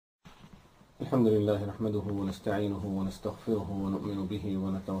الحمد لله نحمده ونستعينه ونستغفره ونؤمن به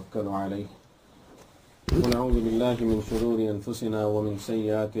ونتوكل عليه ونعوذ بالله من شرور أنفسنا ومن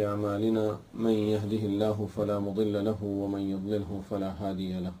سيئات أعمالنا من يهده الله فلا مضل له ومن يضلله فلا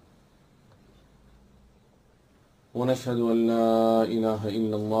هادي له ونشهد أن لا إله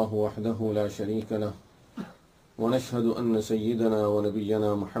إلا الله وحده لا شريك له ونشهد أن سيدنا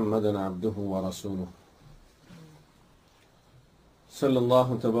ونبينا محمدا عبده ورسوله صلى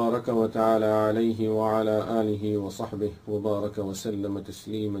الله تبارك وتعالى عليه وعلى آله وصحبه وبارك وسلم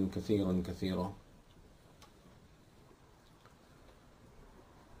تسليما كثيرا كثيرا.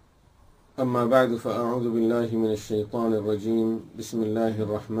 أما بعد فأعوذ بالله من الشيطان الرجيم. بسم الله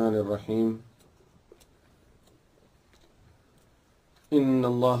الرحمن الرحيم. إن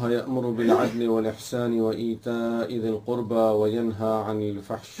الله يأمر بالعدل والإحسان وإيتاء ذي القربى وينهى عن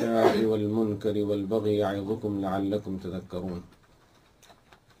الفحشاء والمنكر والبغي يعظكم لعلكم تذكرون.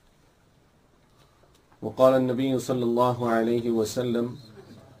 وقال النبي صلى الله عليه وسلم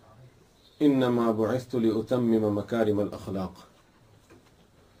إنما بعثت لأتمم مكارم الأخلاق.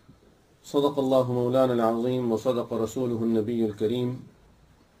 صدق الله مولانا العظيم وصدق رسوله النبي الكريم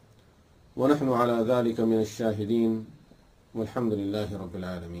ونحن على ذلك من الشاهدين والحمد لله رب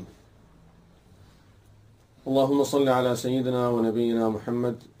العالمين. اللهم صل على سيدنا ونبينا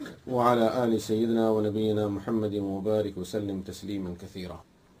محمد وعلى آل سيدنا ونبينا محمد وبارك وسلم تسليما كثيرا.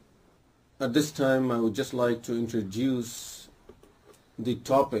 At this time, I would just like to introduce the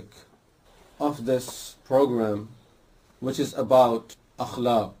topic of this program, which is about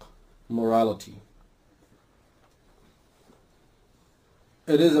akhlaq, morality.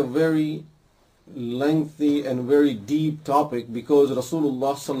 It is a very lengthy and very deep topic because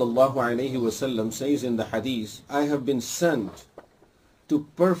Rasulullah sallallahu alayhi wasallam says in the hadith, I have been sent to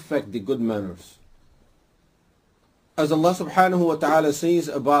perfect the good manners. As Allah subhanahu wa ta'ala says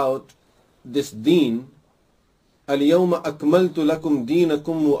about this deen, اليوم أكملت لكم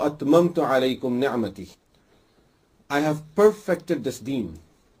دينكم وأتممت عليكم نعمتي. I have perfected this deen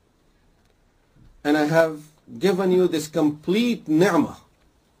and I have given you this complete ni'mah.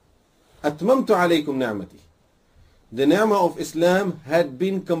 أتممت عليكم نعمتي. The ni'mah of Islam had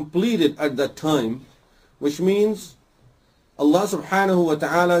been completed at that time, which means Allah subhanahu wa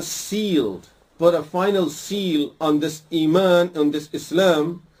ta'ala sealed, put a final seal on this iman, on this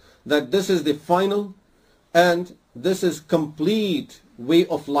Islam, that this is the final and this is complete way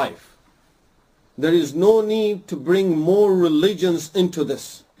of life. There is no need to bring more religions into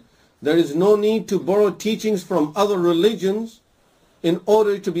this. There is no need to borrow teachings from other religions in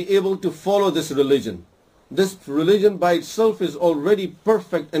order to be able to follow this religion. This religion by itself is already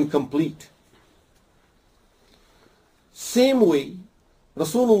perfect and complete. Same way,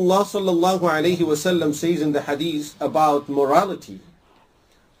 Rasulullah sallallahu alayhi wasallam says in the hadith about morality,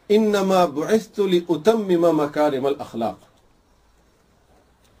 إنما بعثت لأتمم مكارم الأخلاق.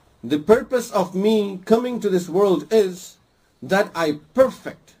 The purpose of me coming to this world is that I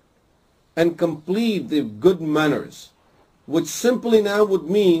perfect and complete the good manners, which simply now would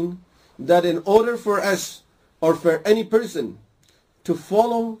mean that in order for us or for any person to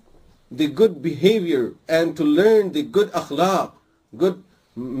follow the good behavior and to learn the good akhlaq, good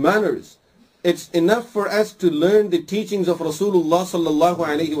manners, it's enough for us to learn the teachings of Rasulullah sallallahu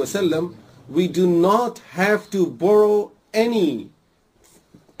alaihi wasallam. We do not have to borrow anything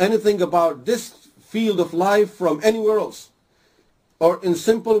about this field of life from anywhere else. Or in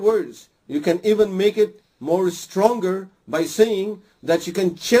simple words, you can even make it more stronger by saying that you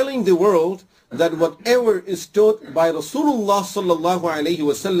can challenge the world that whatever is taught by Rasulullah sallallahu alaihi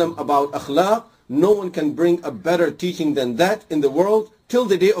wasallam about akhlaq, no one can bring a better teaching than that in the world till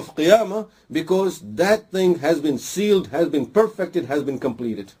the day of Qiyamah, because that thing has been sealed, has been perfected, has been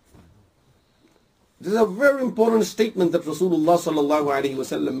completed. This is a very important statement that Rasulullah sallallahu alaihi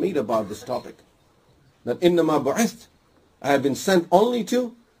wasallam made about this topic. That إِنَّمَا بُعِثْتُ, I have been sent only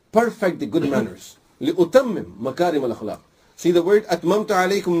to perfect the good manners. لِأُتَمِّمْ مَكَارِمَ الْأَخْلَاقِ. See, the word أَتْمَمْتُ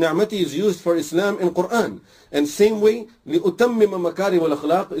عَلَيْكُمْ نِعْمَتِي is used for Islam in Quran. And same way, لِأُتَمِّمَ مَكَارِمَ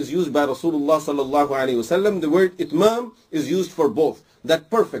الْأَخْلَاقِ is used by Rasulullah sallallahu alayhi wasallam. The word itmam is used for both.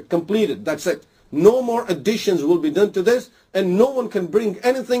 That perfect, completed, that's it. No more additions will be done to this, and no one can bring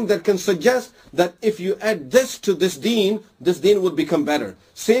anything that can suggest that if you add this to this deen would become better.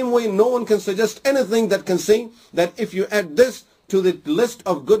 Same way, no one can suggest anything that can say that if you add this to the list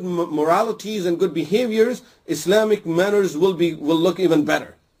of good moralities and good behaviors, Islamic manners will look even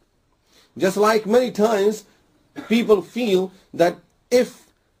better. Just like many times people feel that if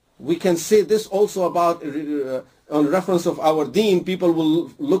we can say this also about on reference of our deen, people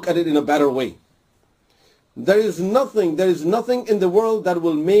will look at it in a better way. There is nothing in the world that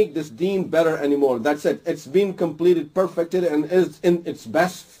will make this deen better anymore. That's it. It's been completed, perfected, and is in its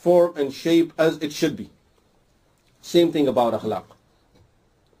best form and shape as it should be. Same thing about akhlaq.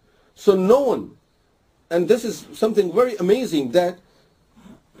 So no one, and this is something very amazing, that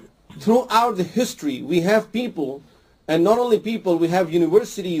throughout the history we have people, and not only people, we have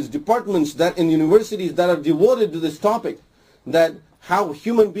universities, departments that in universities that are devoted to this topic, that how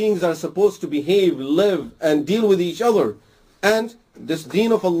human beings are supposed to behave, live, and deal with each other. And this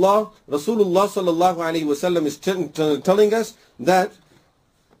deen of Allah, Rasulullah sallallahu alaihi wasallam is telling us that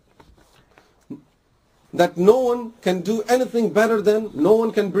no one can do anything better than, no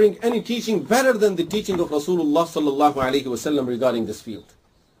one can bring any teaching better than the teaching of Rasulullah sallallahu alaihi wasallam regarding this field.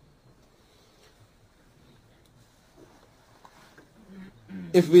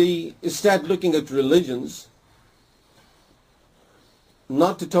 If we start looking at religions,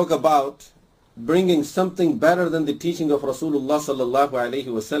 not to talk about bringing something better than the teaching of Rasulullah sallallahu alaihi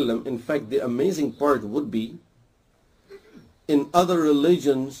wasallam, in fact the amazing part would be, in other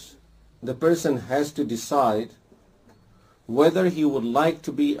religions the person has to decide whether he would like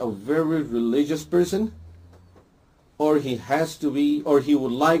to be a very religious person, or he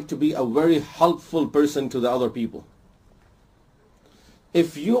would like to be a very helpful person to the other people.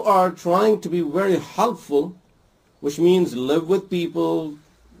 If you are trying to be very helpful, which means live with people,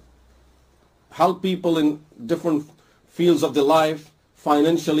 help people in different fields of their life,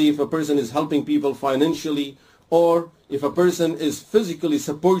 financially, if a person is helping people financially, or if a person is physically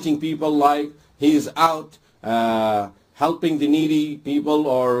supporting people, like he is out helping the needy people,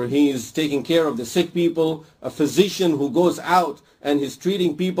 or he is taking care of the sick people, a physician who goes out and he's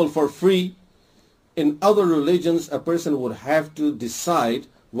treating people for free. In other religions, a person would have to decide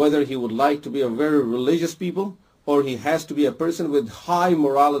whether he would like to be a very religious people, or he has to be a person with high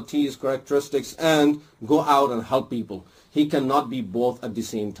moralities, characteristics, and go out and help people. He cannot be both at the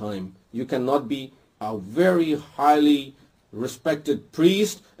same time. You cannot be a very highly respected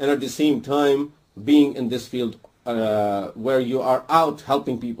priest and at the same time being in this field where you are out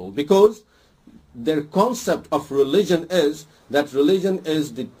helping people. Because their concept of religion is that religion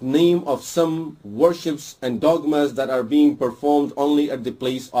is the name of some worships and dogmas that are being performed only at the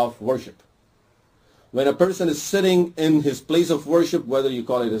place of worship. When a person is sitting in his place of worship, whether you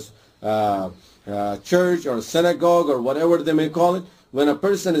call it a church or a synagogue or whatever they may call it, when a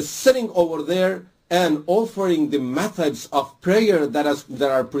person is sitting over there and offering the methods of prayer that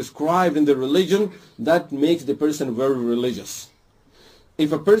are prescribed in the religion, that makes the person very religious.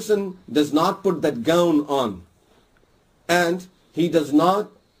 If a person does not put that gown on and he does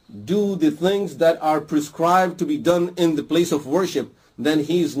not do the things that are prescribed to be done in the place of worship, then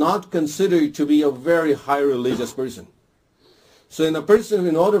he is not considered to be a very high religious person. So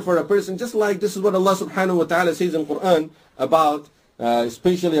in order for a person, just like this is what Allah subhanahu wa ta'ala says in Quran about,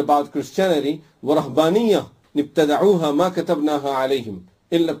 especially about Christianity, وَرَهْبَانِيَّةً نِبْتَدَعُوهَا مَا كَتَبْنَاهَا عَلَيْهِمْ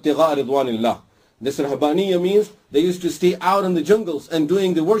إِلَّا ابْتِغَاءَ رِضْوَانِ اللَّهِ. This Rahbaniyya means they used to stay out in the jungles and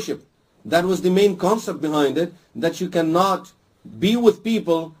doing the worship. That was the main concept behind it, that you cannot be with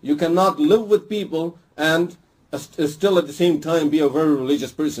people, you cannot live with people, and still at the same time be a very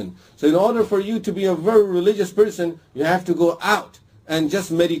religious person. So in order for you to be a very religious person, you have to go out and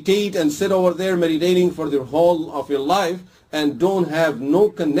just meditate and sit over there meditating for the whole of your life and don't have no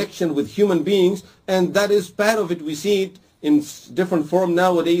connection with human beings. And that is part of it. We see it in different form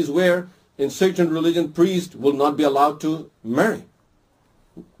nowadays, where in certain religion priests will not be allowed to marry.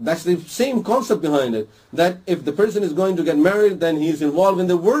 That's the same concept behind it, that if the person is going to get married, then he is involved in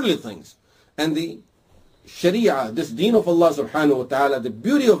the worldly things. And the Sharia, this deen of Allah subhanahu wa ta'ala, the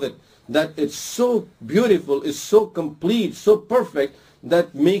beauty of it, that it's so beautiful, it's so complete, so perfect,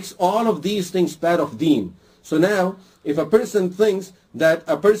 that makes all of these things part of deen. So now, if a person thinks that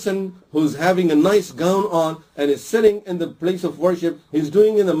a person who's having a nice gown on and is sitting in the place of worship, he's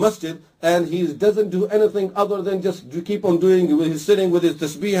doing in the masjid, and he doesn't do anything other than just to keep on doing, he's sitting with his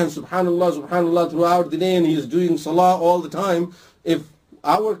tasbih and subhanallah, subhanallah throughout the day, and he's doing salah all the time. If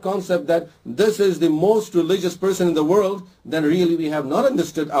our concept that this is the most religious person in the world, then really we have not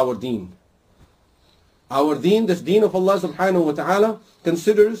understood our deen. Our deen, this deen of Allah subhanahu wa ta'ala,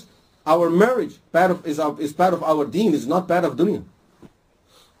 considers our marriage is part of our deen, is not part of dunya.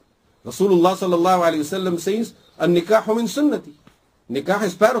 Rasulullah sallallahu alayhi wa sallam says, "An-nikahu min sunnati." Nikah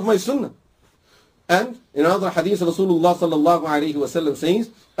is part of my sunnah. And in another hadith, Rasulullah sallallahu alayhi wa sallam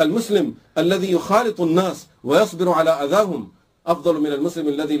says, "Al-Muslim alladhi yukhalitu an-nas wa yasbiru ala adahum أفضل من المسلم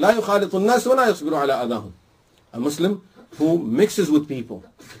الذي لا يخالط الناس ولا يصبر على أذاهم." A Muslim who mixes with people,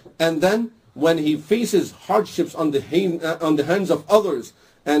 and then when he faces hardships on the hands of others,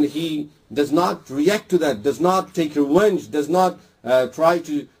 and he does not react to that, does not take revenge, does not try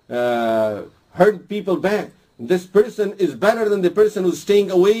to hurt people back. This person is better than the person who's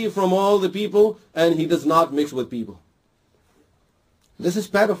staying away from all the people and he does not mix with people. This is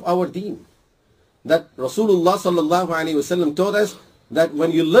part of our deen. That Rasulullah sallallahu alaihi wasallam taught us that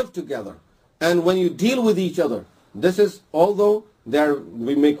when you live together and when you deal with each other, this is, although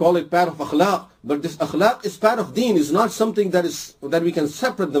we may call it part of akhlaq, but this akhlaq is part of deen, is not something that we can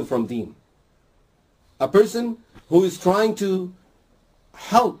separate them from deen. A person who is trying to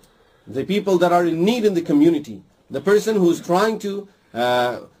help the people that are in need in the community, the person who is trying to,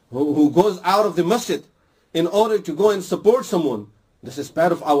 who goes out of the masjid in order to go and support someone, this is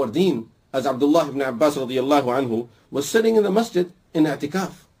part of our deen. As Abdullah ibn Abbas radiallahu anhu was sitting in the masjid in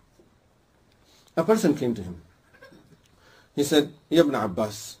i'tikaf. A person came to him. He said, Ya ibn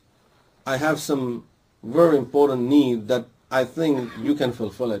Abbas, I have some very important need that I think you can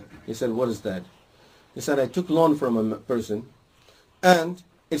fulfill it. He said, what is that? He said, I took loan from a person and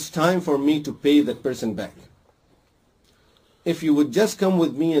it's time for me to pay that person back. If you would just come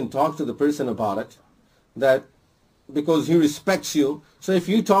with me and talk to the person about it, that because he respects you, so if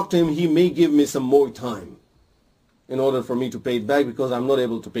you talk to him, he may give me some more time in order for me to pay it back, because I'm not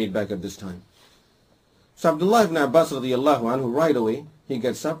able to pay it back at this time. So Abdullah ibn Abbas radiallahu anhu, right away, he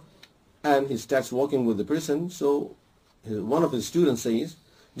gets up and he starts walking with the person. So one of his students says,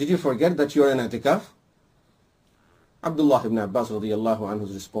 did you forget that you're in i'tikaf? Abdullah ibn Abbas radiallahu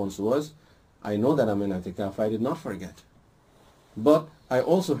anhu's response was, I know that I'm in i'tikaf, I did not forget. But I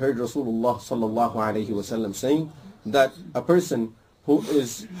also heard Rasulullah sallallahu alayhi wasallam saying that a person who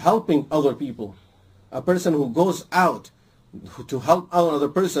is helping other people, a person who goes out to help another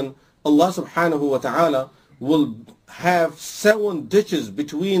person, Allah subhanahu wa ta'ala will have 7 ditches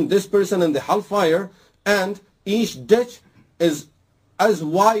between this person and the hellfire, and each ditch is as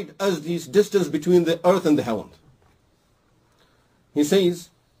wide as the distance between the earth and the heaven. He says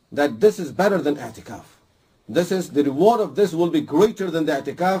that this is better than i'tikaf. This is, the reward of this will be greater than the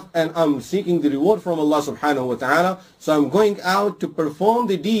i'tikaf, and I'm seeking the reward from Allah subhanahu wa ta'ala, so I'm going out to perform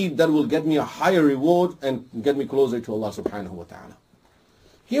the deed that will get me a higher reward and get me closer to Allah subhanahu wa ta'ala.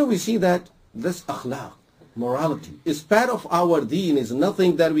 Here we see that this akhlaq, morality, is part of our deen, is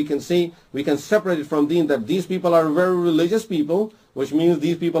nothing that we can say, we can separate it from deen, that these people are very religious people, which means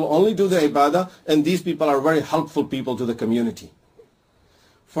these people only do the ibadah, and these people are very helpful people to the community.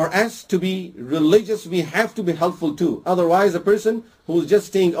 For us to be religious, we have to be helpful too. Otherwise, a person who is just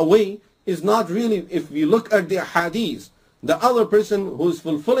staying away is not really, if we look at the hadith, the other person who is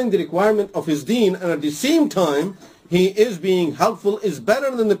fulfilling the requirement of his deen and at the same time he is being helpful is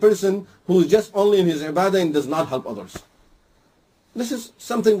better than the person who is just only in his ibadah and does not help others. This is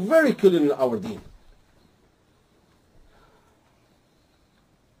something very clear in our deen.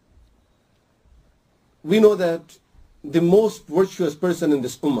 We know that the most virtuous person in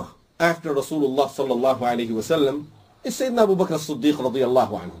this ummah after Rasulullah sallallahu alayhi wasallam is Sayyidina Abu Bakr as-Siddiq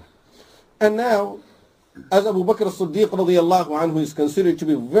radiyallahu anhu. And now, as Abu Bakr as-Siddiq radiyallahu anhu is considered to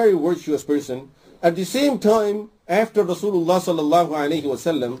be a very virtuous person, at the same time, after Rasulullah sallallahu alayhi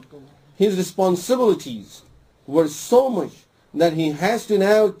wasallam, his responsibilities were so much that he has to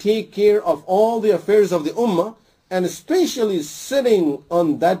now take care of all the affairs of the ummah, and especially sitting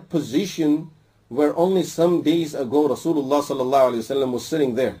on that position where only some days ago Rasulullah sallallahu alaihi wasallam was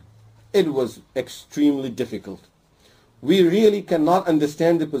sitting there. It was extremely difficult. We really cannot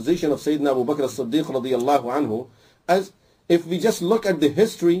understand the position of Sayyidina Abu Bakr as-Siddiq radiyallahu anhu as if we just look at the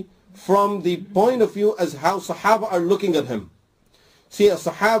history from the point of view as how Sahaba are looking at him. See, a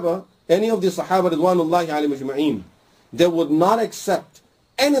Sahaba, any of the Sahaba ridwanullahi alayhim ajma'in, they would not accept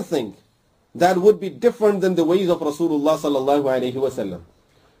anything that would be different than the ways of Rasulullah sallallahu alayhi wasallam.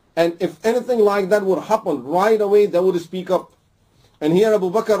 And if anything like that would happen, right away they would speak up. And here Abu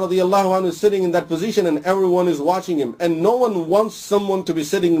Bakr radiallahu anhu is sitting in that position and everyone is watching him. And no one wants someone to be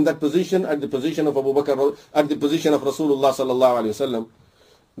sitting in that position, at the position of Abu Bakr, at the position of Rasulullah sallallahu alayhi wasallam.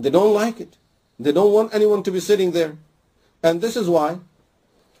 They don't like it. They don't want anyone to be sitting there. And this is why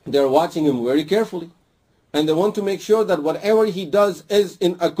they're watching him very carefully. And they want to make sure that whatever he does is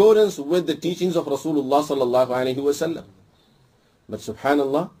in accordance with the teachings of Rasulullah sallallahu alayhi wasallam. But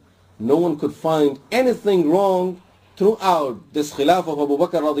subhanallah, no one could find anything wrong throughout this khilaf of Abu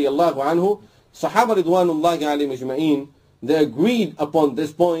Bakr radiallahu anhu. Sahaba ridwanullahi alayhim ajma'in, they agreed upon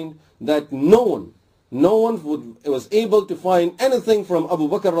this point that no one was able to find anything from Abu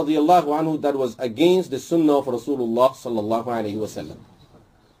Bakr radiallahu anhu that was against the sunnah of Rasulullah sallallahu alayhi wasallam.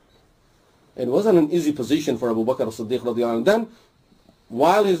 It wasn't an easy position for Abu Bakr as-Siddiq radiallahu anhu. Then,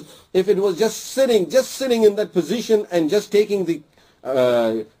 if it was just sitting in that position and just taking the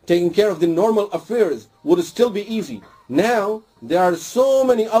taking care of the normal affairs would still be easy. Now, there are so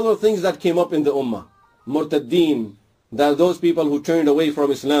many other things that came up in the Ummah. Murtaddeen, that those people who turned away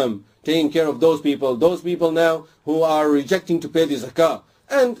from Islam, taking care of those people now who are rejecting to pay the zakah.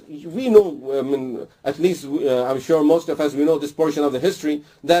 And we know, at least I'm sure most of us, we know this portion of the history,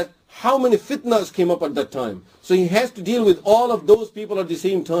 that how many fitnas came up at that time. So he has to deal with all of those people at the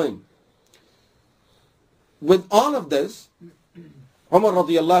same time. With all of this, Umar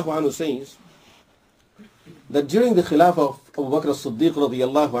radiallahu anhu says that during the Khilafah of Abu Bakr as-Siddiq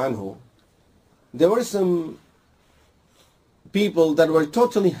radiallahu anhu, there were some people that were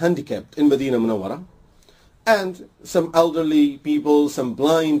totally handicapped in Medina Munawwara, and some elderly people, some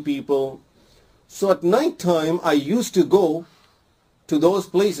blind people. So at night time, I used to go to those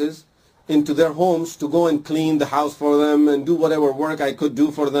places, into their homes, to go and clean the house for them and do whatever work I could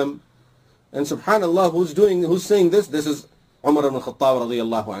do for them. And subhanallah, who's saying this? This is Umar ibn Khattab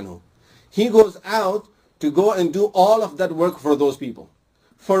radiallahu anhu. He goes out to go and do all of that work for those people.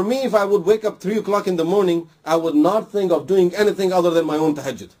 For me, if I would wake up 3 o'clock in the morning, I would not think of doing anything other than my own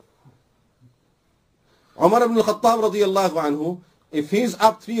tahajjud. Umar ibn Khattab radiallahu anhu, if he's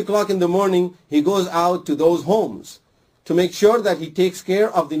up 3 o'clock in the morning, he goes out to those homes to make sure that he takes care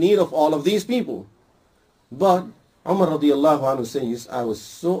of the need of all of these people. But Umar radiallahu anhu says, I was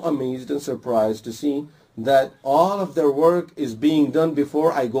so amazed and surprised to see that all of their work is being done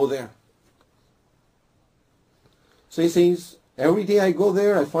before I go there. So he says, every day I go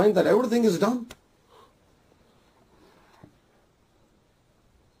there, I find that everything is done.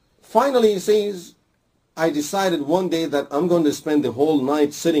 Finally, he says, I decided one day that I'm going to spend the whole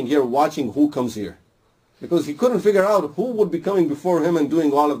night sitting here watching who comes here. Because he couldn't figure out who would be coming before him and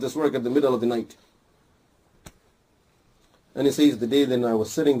doing all of this work at the middle of the night. And he says, the day then I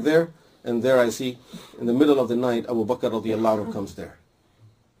was sitting there, and there I see, in the middle of the night, Abu Bakr radiallahu anhu comes there.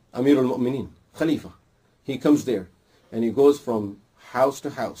 Amir al-Mu'mineen, Khalifa. He comes there, and he goes from house to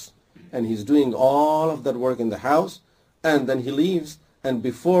house, and he's doing all of that work in the house, and then he leaves, and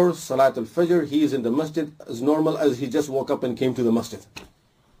before Salat al-Fajr, he is in the masjid as normal as he just woke up and came to the masjid.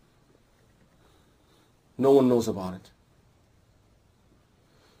 No one knows about it.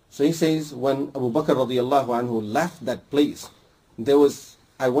 So he says, when Abu Bakr radiallahu anhu left that place,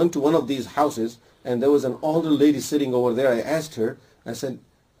 I went to one of these houses, and there was an older lady sitting over there. I asked her, I said,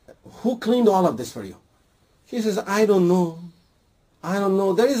 who cleaned all of this for you? She says, I don't know. I don't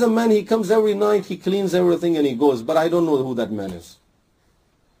know. There is a man, he comes every night, he cleans everything and he goes, but I don't know who that man is.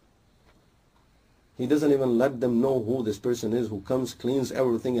 He doesn't even let them know who this person is who comes, cleans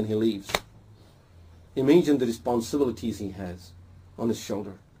everything, and he leaves. Imagine the responsibilities he has on his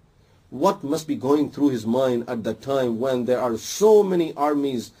shoulder. What must be going through his mind at that time when there are so many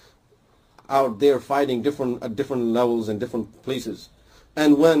armies out there fighting at different levels and different places,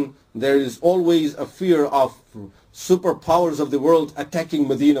 and when there is always a fear of superpowers of the world attacking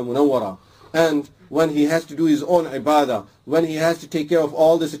Medina Munawwara, and when he has to do his own ibadah, when he has to take care of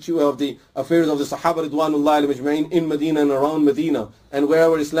all the affairs of the Sahaba Ridwanullahi al-Majma'in in Medina and around Medina, and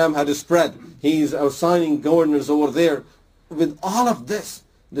wherever Islam had spread, he is assigning governors over there. With all of this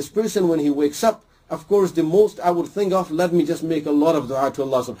person, when he wakes up, of course, the most I would think of, let me just make a lot of dua to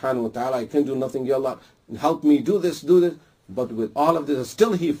Allah subhanahu wa ta'ala. I can do nothing, Ya Allah, help me do this. But with all of this,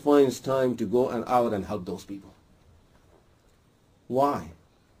 still he finds time to go out and help those people. Why?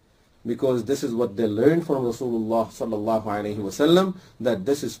 Because this is what they learned from Rasulullah sallallahu alayhi wasallam, that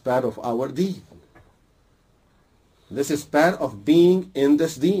this is part of our deen. This is part of being in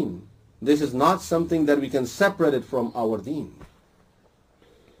this deen. This is not something that we can separate it from our deen.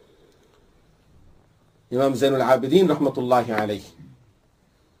 Imam Zain al-Abidin rahmatullahi alayhi,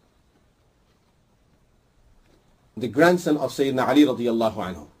 the grandson of Sayyidina Ali radiallahu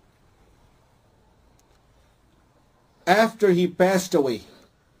anhu, after he passed away,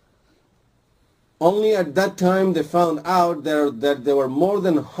 only at that time they found out that there were more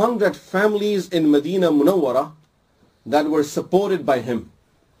than 100 families in Medina Munawwara that were supported by him.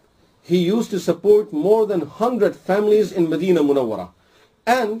 He used to support more than 100 families in Medina Munawwara.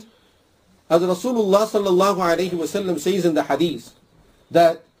 And as Rasulullah sallallahu alayhi wasallam says in the hadith,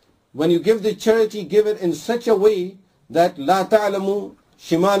 that when you give the charity, give it in such a way that لا تعلم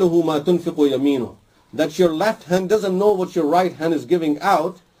شماله ما تنفق يمينه, that your left hand doesn't know what your right hand is giving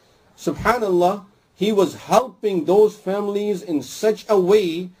out. Subhanallah, he was helping those families in such a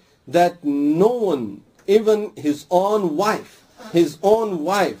way that no one, even his own wife,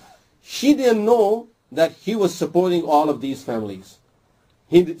 she didn't know that he was supporting all of these families.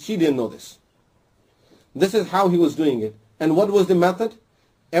 She didn't know this. This is how he was doing it. And what was the method?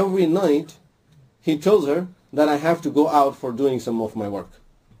 Every night he tells her that I have to go out for doing some of my work.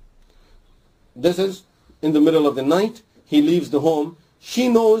 This is in the middle of the night. He leaves the home. She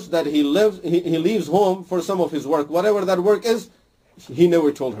knows that he leaves home for some of his work. Whatever that work is, he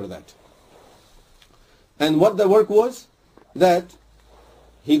never told her that. And what the work was, that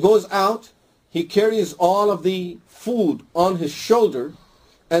he goes out, he carries all of the food on his shoulder,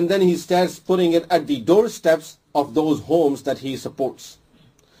 and then he starts putting it at the doorsteps of those homes that he supports.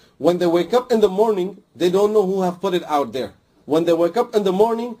 When they wake up in the morning, they don't know who have put it out there. When they wake up in the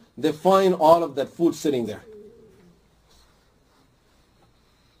morning, they find all of that food sitting there.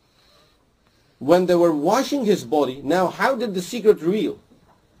 When they were washing his body, now how did the secret reveal?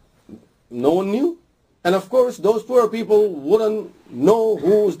 No one knew. And of course, those poor people wouldn't know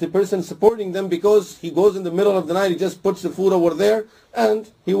who's the person supporting them, because he goes in the middle of the night, he just puts the food over there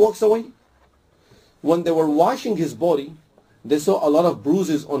and he walks away. When they were washing his body, they saw a lot of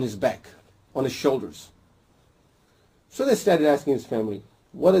bruises on his back, on his shoulders. So they started asking his family,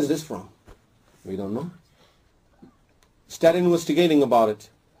 what is this from? We don't know. Started investigating about it.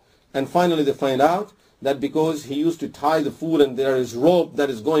 And finally they find out that because he used to tie the food and there is rope that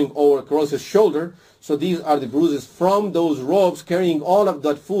is going over across his shoulder, so these are the bruises from those ropes carrying all of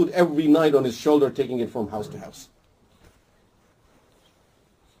that food every night on his shoulder, taking it from house to house.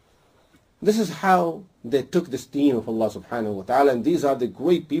 This is how they took this deen of Allah subhanahu wa ta'ala, and these are the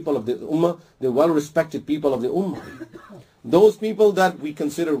great people of the ummah, the well-respected people of the ummah. Those people that we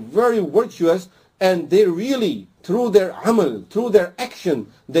consider very virtuous, and they really, through their amal, through their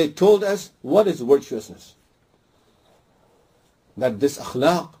action, they told us what is virtuousness. That this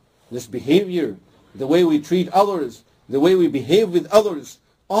akhlaq, this behavior, the way we treat others, the way we behave with others,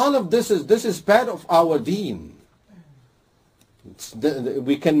 all of this is part of our deen.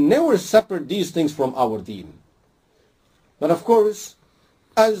 We can never separate these things from our deen. But of course,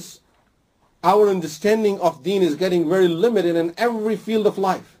 as our understanding of deen is getting very limited in every field of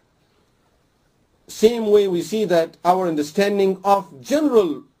life, same way we see that our understanding of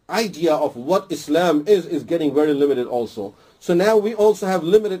general idea of what Islam is getting very limited also. So now we also have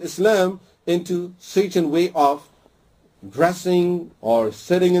limited Islam into certain way of dressing or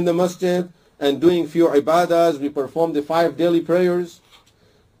sitting in the masjid and doing few ibadas. We perform the 5 daily prayers,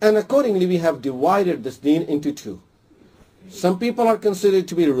 and accordingly we have divided this deen into two. Some people are considered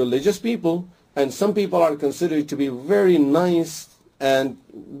to be religious people, and some people are considered to be very nice and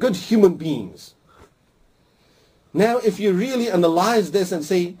good human beings. Now if you really analyze this and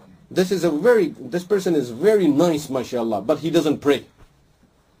say, this person is very nice, mashallah, but he doesn't pray.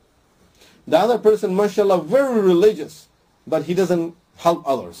 The other person, mashallah, very religious, but he doesn't help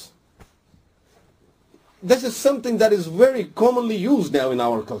others. This is something that is very commonly used now in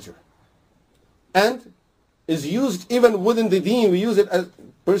our culture, and is used even within the deen. We use it as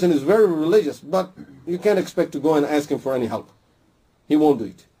person is very religious, but you can't expect to go and ask him for any help. He won't do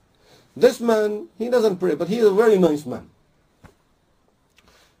it. This man, he doesn't pray, but he is a very nice man.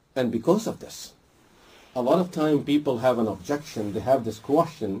 And because of this, a lot of time people have an objection. They have this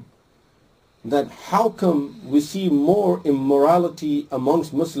question that how come we see more immorality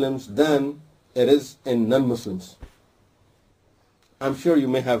amongst Muslims than it is in non-Muslims? I'm sure you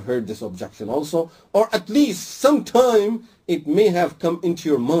may have heard this objection also, or at least sometime it may have come into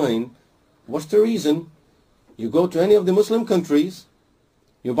your mind. What's the reason? You go to any of the Muslim countries,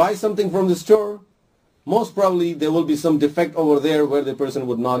 you buy something from the store, most probably there will be some defect over there where the person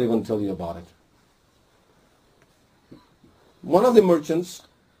would not even tell you about it. One of the merchants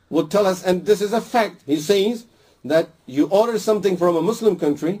would tell us, and this is a fact, he says that you order something from a Muslim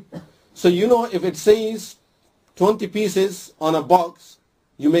country, so you know if it says 20 pieces on a box,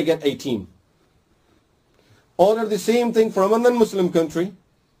 you may get 18. Order the same thing from a non-Muslim country.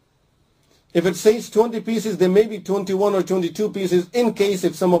 If it says 20 pieces, there may be 21 or 22 pieces. In case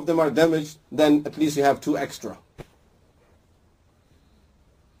if some of them are damaged, then at least you have 2 extra.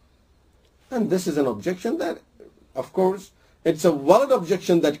 And this is an objection that, of course, it's a valid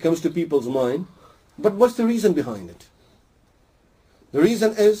objection that comes to people's mind. But what's the reason behind it? The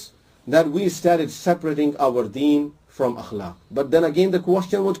reason is that we started separating our deen from akhlaq. But then again the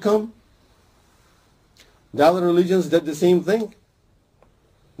question would come, the other religions did the same thing.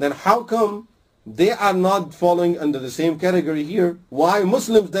 Then how come they are not following under the same category here? Why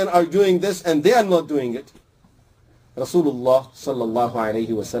Muslims then are doing this and they are not doing it? Rasulullah sallallahu alayhi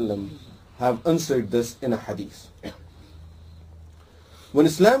wasallam have answered this in a hadith. When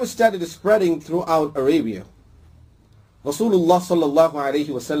Islam started spreading throughout Arabia, Rasulullah sallallahu alayhi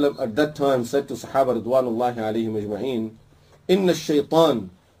wasallam at that time said to Sahaba ridwanullahi alayhim ajma'in, Inna ash-shaytan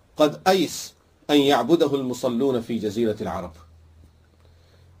qad ays an ya'budahu al-musalluna fi jaziratil Arab.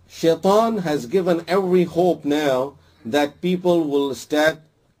 Shaitan has given every hope now that people will start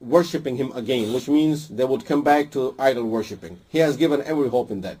worshipping him again, which means they would come back to idol worshipping. He has given every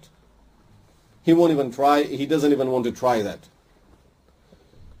hope in that. He won't even try, he doesn't even want to try that.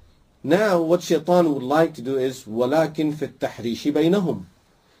 Now what Shaitan would like to do is وَلَكِنْ فِي التَّحْرِيشِ بَيْنَهُمْ.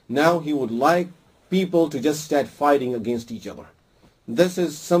 Now he would like people to just start fighting against each other. This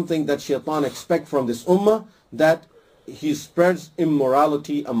is something that Shaitan expects from this ummah, that he spreads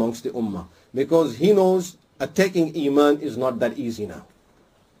immorality amongst the ummah, because he knows attacking Iman is not that easy now.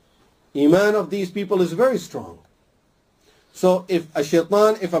 Iman of these people is very strong. So if a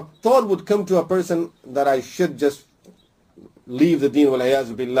thought would come to a person that I should just leave the deen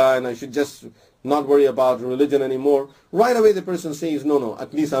wal-iyaz billah and I should just not worry about religion anymore, right away the person says, no,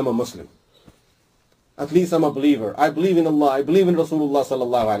 at least I'm a Muslim. At least I'm a believer. I believe in Allah. I believe in Rasulullah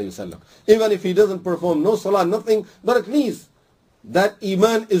sallallahu alayhi wasallam. Even if he doesn't perform no salah, nothing, but at least that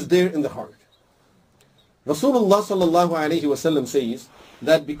Iman is there in the heart. Rasulullah sallallahu alayhi wasallam says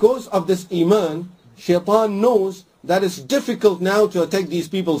that because of this Iman, Shaitan knows that it's difficult now to attack these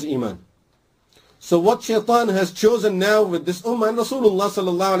people's Iman. So what Shaitan has chosen now with this ummah, and Rasulullah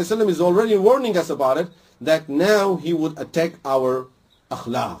sallallahu alayhi wasallam is already warning us about it, that now he would attack our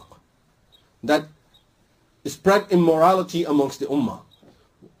akhlaq, that spread immorality amongst the ummah.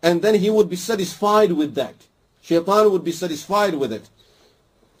 And then he would be satisfied with that. Shaitan would be satisfied with it.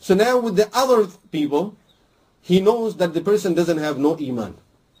 So now with the other people, he knows that the person doesn't have no Iman.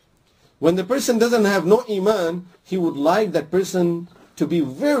 When the person doesn't have no Iman, he would like that person to be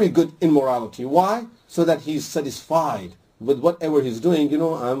very good in morality. Why? So that he's satisfied with whatever he's doing.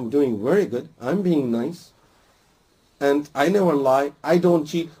 I'm doing very good. I'm being nice. And I never lie. I don't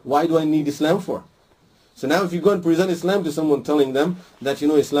cheat. Why do I need Islam for? So now if you go and present Islam to someone telling them that,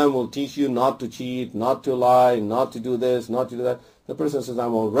 Islam will teach you not to cheat, not to lie, not to do this, not to do that. The person says,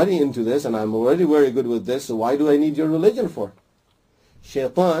 I'm already into this and I'm already very good with this, so why do I need your religion for?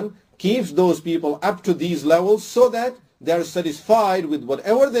 Shaitan keeps those people up to these levels so that they're satisfied with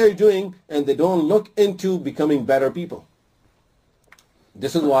whatever they're doing and they don't look into becoming better people.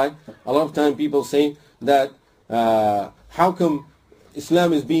 This is why a lot of time people say that how come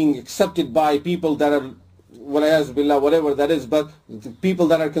Islam is being accepted by people that are whatever that is, but the people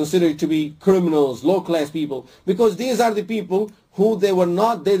that are considered to be criminals, low-class people, because these are the people who they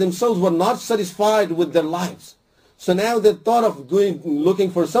themselves were not satisfied with their lives. So now they thought of looking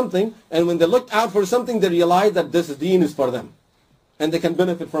for something, and when they looked out for something, they realized that this deen is for them. And they can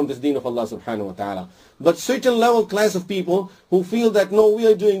benefit from this deen of Allah subhanahu wa ta'ala. But certain level class of people who feel that, no, we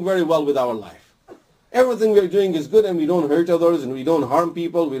are doing very well with our life. Everything we are doing is good and we don't hurt others and we don't harm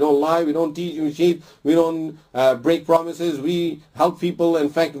people, we don't lie, we don't cheat, we don't break promises, we help people. In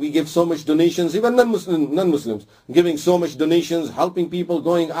fact, we give so much donations, even non-Muslims, giving so much donations, helping people,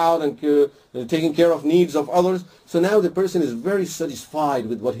 going out and taking care of needs of others. So now the person is very satisfied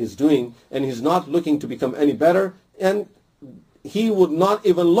with what he's doing and he's not looking to become any better, and he would not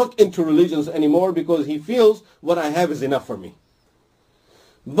even look into religions anymore because he feels what I have is enough for me.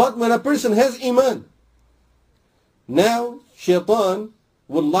 But when a person has Iman, now Shaitan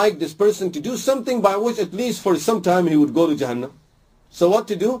would like this person to do something by which at least for some time he would go to Jahannam. So what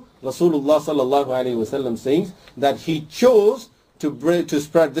to do? Rasulullah sallallahu alayhi wa sallam says that he chose to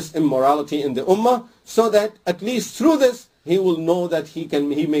spread this immorality in the ummah, so that at least through this he will know that he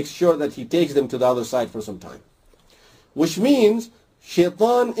makes sure that he takes them to the other side for some time. Which means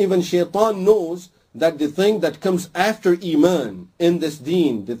even Shaitan knows that the thing that comes after Iman in this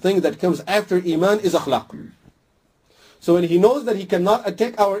deen, the thing that comes after Iman is akhlaq. So when he knows that he cannot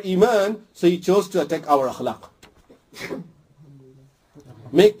attack our Iman, so he chose to attack our akhlaq.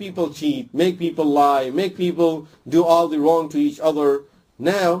 Make people cheat, make people lie, make people do all the wrong to each other.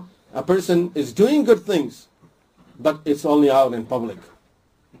 Now, a person is doing good things, but it's only out in public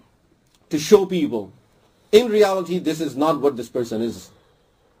to show people. In reality, this is not what this person is.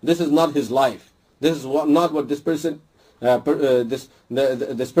 This is not his life. This is not what this person,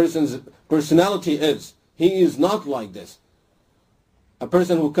 this person's personality is. He is not like this. A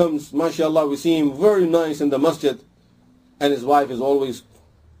person who comes, mashallah, we see him very nice in the masjid, and his wife is always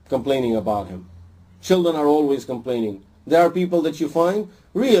complaining about him. Children are always complaining. There are people that you find,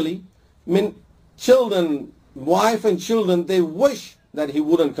 really, children, wife and children, they wish that he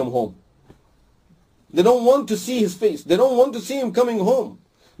wouldn't come home. They don't want to see his face. They don't want to see him coming home,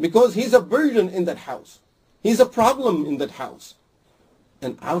 because he's a burden in that house. He's a problem in that house.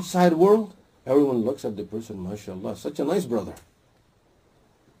 And outside world, everyone looks at the person, mashallah, such a nice brother.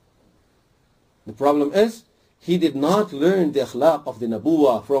 The problem is, he did not learn the akhlaq of the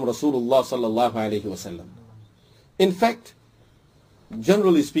Nabuwah from Rasulullah sallallahu alayhi wa sallam. In fact,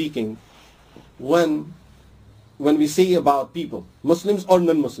 generally speaking, when we say about people, Muslims or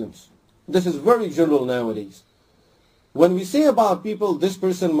non-Muslims, this is very general nowadays. When we say about people, this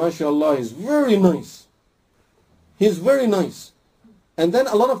person, mashallah, is very nice. He's very nice. And then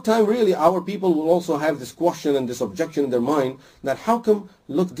a lot of time, really, our people will also have this question and this objection in their mind that how come,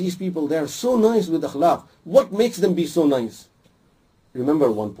 look, these people, they are so nice with akhlaq. What makes them be so nice?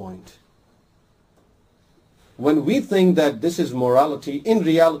 Remember one point. When we think that this is morality, in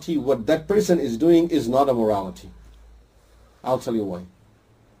reality, what that person is doing is not a morality. I'll tell you why.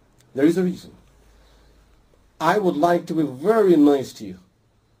 There is a reason. I would like to be very nice to you.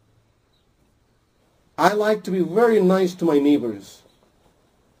 I like to be very nice to my neighbors.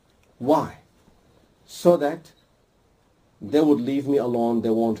 Why? So that they would leave me alone,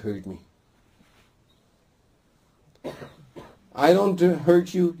 they won't hurt me. I don't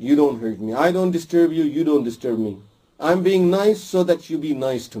hurt you, you don't hurt me. I don't disturb you, you don't disturb me. I'm being nice so that you be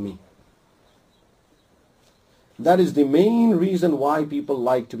nice to me. That is the main reason why people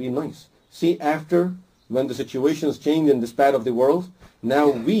like to be nice. See, after, when the situations change in this part of the world,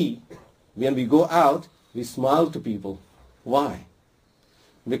 now when we go out, we smile to people. Why?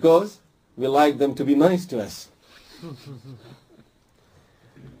 Because we like them to be nice to us.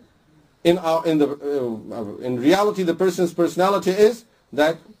 In reality, the person's personality is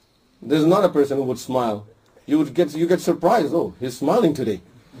that there's not a person who would smile. You get surprised. Oh, he's smiling today.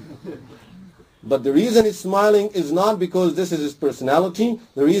 But the reason he's smiling is not because this is his personality.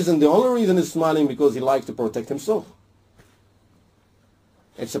 The only reason he's smiling because he likes to protect himself.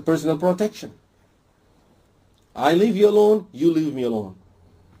 It's a personal protection. I leave you alone, you leave me alone.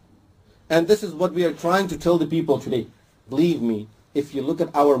 And this is what we are trying to tell the people today. Believe me, if you look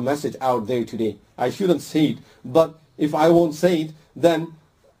at our message out there today, I shouldn't say it, but if I won't say it, then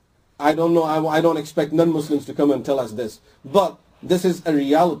I don't know, I don't expect non-Muslims to come and tell us this. But this is a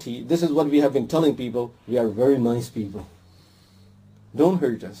reality. This is what we have been telling people. We are very nice people. Don't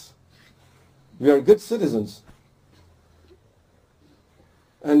hurt us. We are good citizens.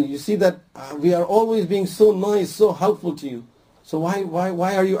 And you see that we are always being so nice, so helpful to you. So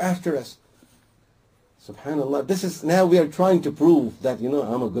why are you after us? Subhanallah. This is, now we are trying to prove that,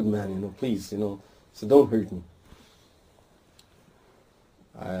 I'm a good man, please, so don't hurt me.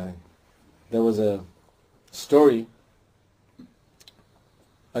 There was a story.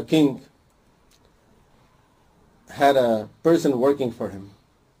 A king had a person working for him.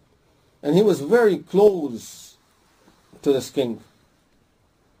 And he was very close to this king.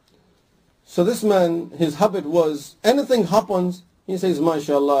 So this man, his habit was, anything happens, he says,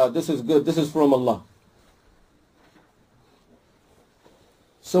 MashaAllah, this is good, this is from Allah.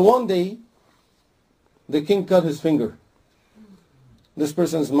 So one day, the king cut his finger. This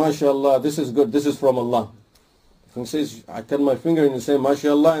person's, MashaAllah, this is good, this is from Allah. The king says, I cut my finger and you say,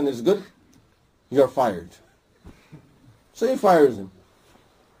 MashaAllah, and it's good, you're fired. So he fires him.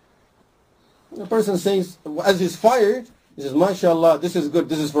 The person says, as he's fired, he says, MashaAllah, this is good,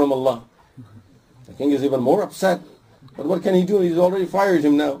 this is from Allah. The king is even more upset. But what can he do? He's already fired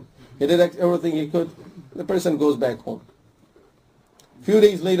him now. He did everything he could. The person goes back home. A few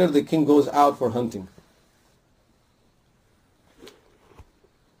days later, the king goes out for hunting.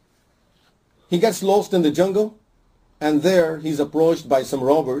 He gets lost in the jungle, and there he's approached by some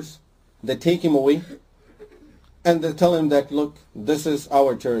robbers. They take him away, and they tell him that, look, this is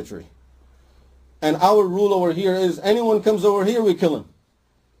our territory. And our rule over here is anyone comes over here, we kill him.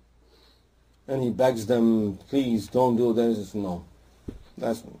 And he begs them, please don't do this. No,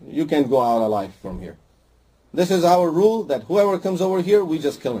 you can't go out alive from here. This is our rule, that whoever comes over here, we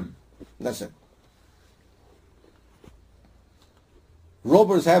just kill him. That's it.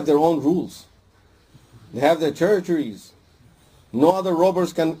 Robbers have their own rules. They have their territories. No other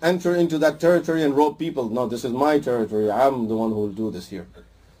robbers can enter into that territory and rob people. No, this is my territory. I'm the one who will do this here.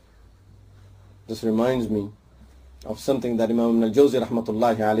 This reminds me of something that Imam al-Jawzi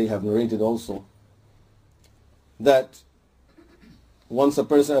rahmatullahi alayhi have narrated also. That once a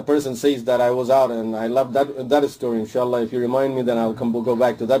person says that I was out, and I love that story, inshallah. If you remind me, then I'll go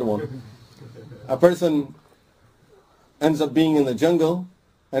back to that one. A person ends up being in the jungle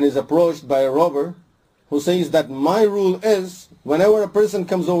and is approached by a robber who says that my rule is whenever a person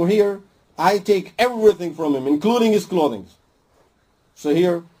comes over here, I take everything from him, including his clothing. So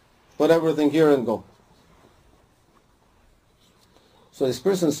here, put everything here and go. So this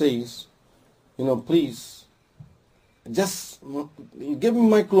person says, please, just give me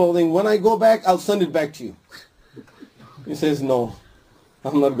my clothing. When I go back, I'll send it back to you. He says, no,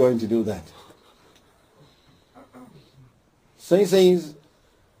 I'm not going to do that. So he says,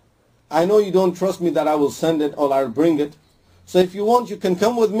 I know you don't trust me that I will send it or I'll bring it, So if you want, you can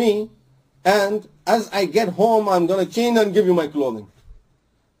come with me, and as I get home, I'm going to change and give you my clothing.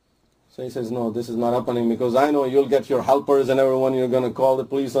 So he says, no, this is not happening, because I know you'll get your helpers and everyone, you're going to call the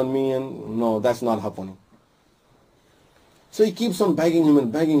police on me, and no, that's not happening. So he keeps on begging him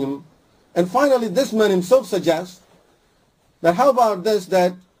and begging him. And finally, this man himself suggests that how about this,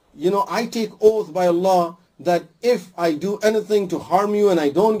 that, I take oath by Allah that if I do anything to harm you and I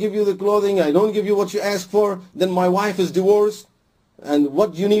don't give you the clothing, I don't give you what you ask for, then my wife is divorced. And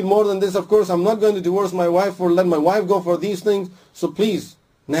what you need more than this, of course, I'm not going to divorce my wife or let my wife go for these things. So please,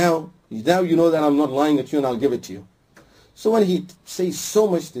 now you know that I'm not lying at you, and I'll give it to you. So when he says so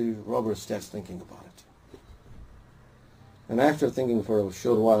much, the robber starts thinking about it. And after thinking for a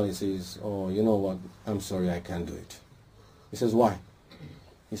short while, he says, oh, you know what, I'm sorry, I can't do it. He says, why?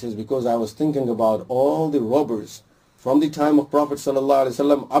 He says, because I was thinking about all the robbers from the time of Prophet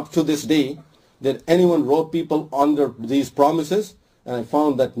ﷺ up to this day. Did anyone rob people under these promises? And I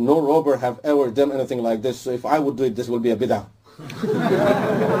found that no robber have ever done anything like this. So if I would do it, this will be a bid'ah.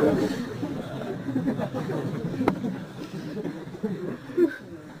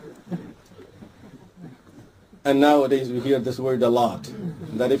 And nowadays we hear this word a lot,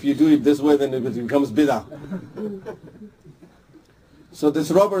 that if you do it this way, then it becomes bid'ah. So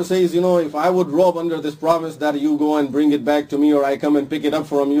this robber says, if I would rob under this promise that you go and bring it back to me, or I come and pick it up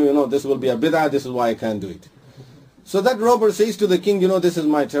from you, this will be a bid'ah, this is why I can't do it. So that robber says to the king, this is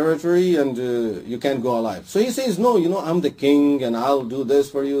my territory, and you can't go alive. So he says, no, I'm the king, and I'll do this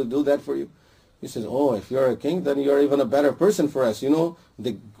for you, do that for you. He says, oh, if you're a king, then you're even a better person for us.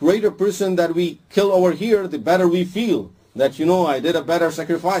 The greater person that we kill over here, the better we feel that, I did a better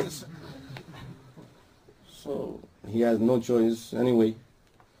sacrifice. So he has no choice anyway.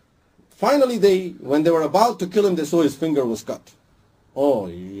 Finally, when they were about to kill him, they saw his finger was cut. Oh,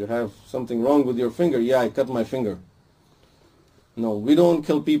 you have something wrong with your finger? Yeah, I cut my finger. No, we don't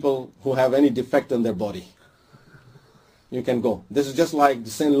kill people who have any defect in their body. You can go. This is just like the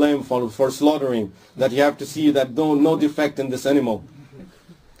same lamb for slaughtering, that you have to see that no defect in this animal.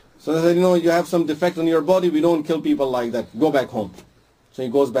 So they said, you have some defect in your body, we don't kill people like that. Go back home. So he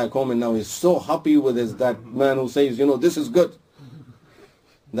goes back home, and now he's so happy with that man who says, this is good.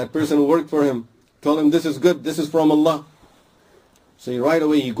 That person who worked for him told him, this is good, this is from Allah. So right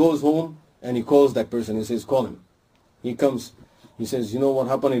away he goes home and he calls that person. He says, call him. He comes. He says, you know what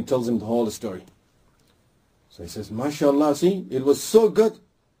happened? He tells him the whole story. So he says, MashaAllah, see, it was so good.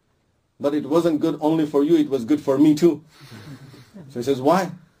 But it wasn't good only for you, it was good for me too. So he says,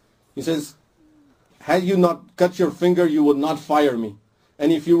 why? He says, had you not cut your finger, you would not fire me.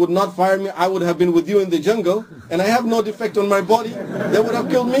 And if you would not fire me, I would have been with you in the jungle, and I have no defect on my body. They would have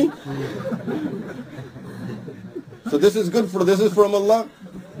killed me. So this is good this is from Allah.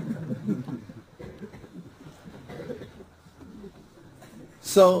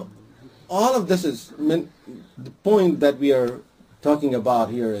 So all of this is, the point that we are talking about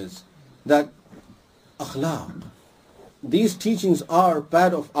here is that akhlaq, these teachings are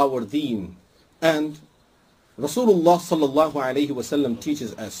part of our deen, and Rasulullah sallallahu alayhi wasallam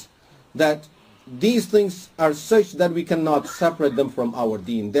teaches us that these things are such that we cannot separate them from our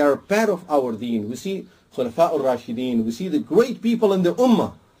deen. They are part of our deen. We see Khulafa al-Rashideen, we see the great people in the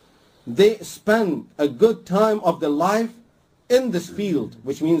Ummah. They spend a good time of their life in this field,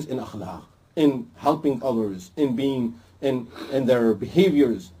 which means in akhlaq, in helping others, in being in their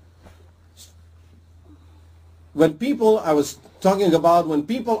behaviors. When people, I was talking about, when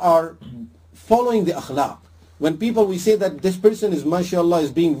people are following the akhlaq, when people, we say that this person is, mashallah,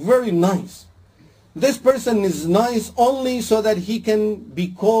 is being very nice. This person is nice only so that he can be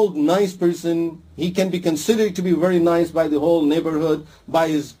called nice person. He can be considered to be very nice by the whole neighborhood, by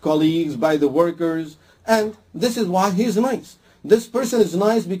his colleagues, by the workers. And this is why he is nice. This person is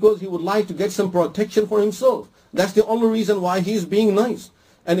nice because he would like to get some protection for himself. That's the only reason why he is being nice.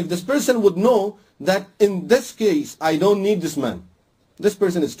 And if this person would know that in this case, I don't need this man. This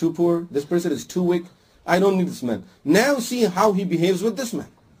person is too poor. This person is too weak. I don't need this man. Now see how he behaves with this man.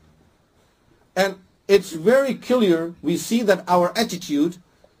 And it's very clear, we see that our attitude,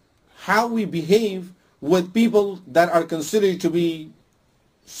 how we behave with people that are considered to be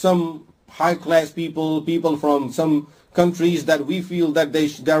some high-class people, people from some countries that we feel that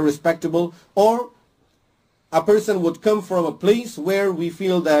they're respectable, or a person would come from a place where we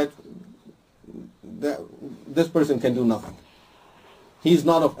feel that this person can do nothing. He's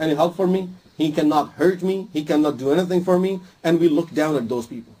not of any help for me. He cannot hurt me. He cannot do anything for me. And we look down at those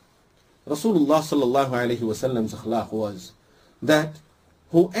people. Rasulullah sallallahu alayhi wasallam's akhlaq was that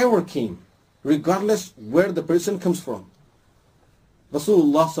whoever came, regardless where the person comes from,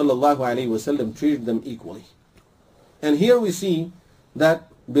 Rasulullah sallallahu alayhi wasallam treated them equally. And here we see that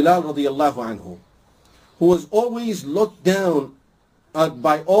Bilal radiallahu anhu, who was always looked down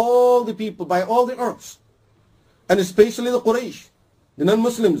by all the people, by all the Arabs, and especially the Quraysh, the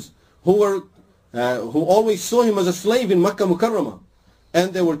non-Muslims, who always saw him as a slave in Makkah Mukarramah,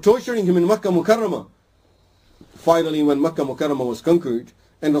 and they were torturing him in Makkah Mukarramah. Finally, when Makkah Mukarramah was conquered,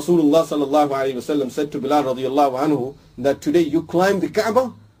 and Rasulullah sallallahu alaihi wasallam said to Bilal radiallahu anhu that today you climb the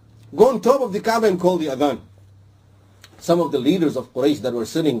Kaaba, go on top of the Kaaba and call the adhan. Some of the leaders of Quraysh that were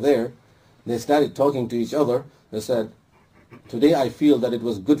sitting there, they started talking to each other. They said, today I feel that it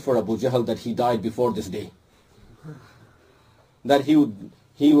was good for Abu Jahl that he died before this day. That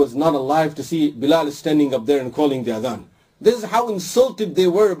he was not alive to see Bilal standing up there and calling the adhan. This is how insulted they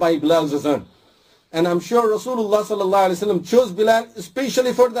were by Bilal's adhan. And I'm sure Rasulullah sallallahu alaihi wasallam chose Bilal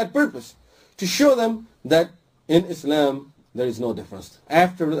especially for that purpose, to show them that in Islam there is no difference.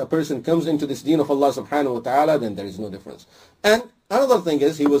 After a person comes into this deen of Allah subhanahu wa ta'ala, then there is no difference. And another thing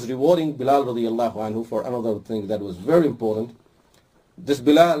is, he was rewarding Bilal radiallahu anhu for another thing that was very important. This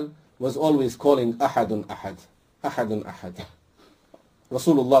Bilal was always calling Ahadun Ahad, Ahadun Ahad.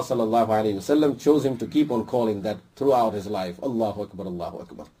 Rasulullah sallallahu alayhi wasallam chose him to keep on calling that throughout his life. Allahu Akbar, Allahu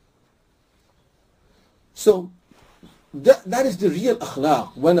Akbar. So that is the real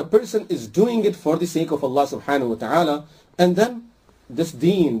akhlaq, when a person is doing it for the sake of Allah subhanahu wa ta'ala. And then this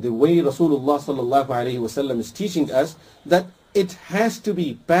deen, the way Rasulullah sallallahu alayhi wasallam is teaching us, that it has to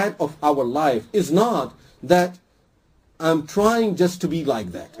be part of our life. Is not that I'm trying just to be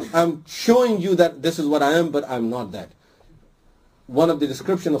like that. I'm showing you that this is what I am, but I'm not that. One of the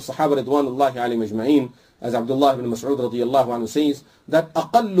description of Sahaba Ridwanullahi alayhim ajma'in, as Abdullah ibn Mas'ud radiyallahu anhu says, that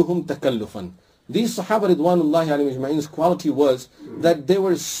أَقَلُّهُمْ تَكَلُّفًا. These Sahaba Ridwanullahi alayhim ajma'in's quality was that they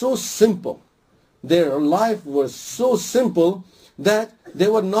were so simple. Their life was so simple that they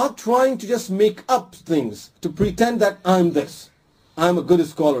were not trying to just make up things, to pretend that I'm this. I'm a good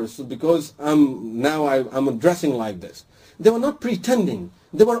scholar, so because I'm dressing like this. They were not pretending.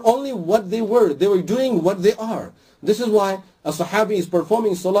 They were only what they were. They were doing what they are. This is why a Sahabi is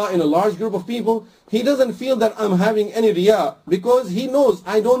performing salah in a large group of people. He doesn't feel that I'm having any riyah, because he knows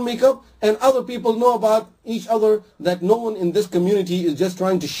I don't make up, and other people know about each other that no one in this community is just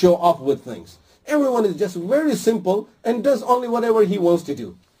trying to show off with things. Everyone is just very simple and does only whatever he wants to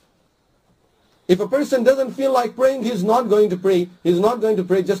do. If a person doesn't feel like praying, he's not going to pray. He's not going to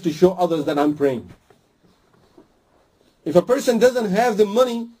pray just to show others that I'm praying. If a person doesn't have the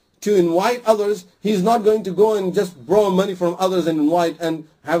money to invite others, he's not going to go and just borrow money from others and invite and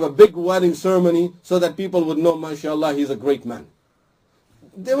have a big wedding ceremony so that people would know, mashallah, he's a great man.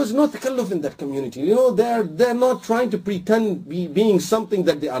 There was no takalluf in that community. You know, they're not trying to pretend being something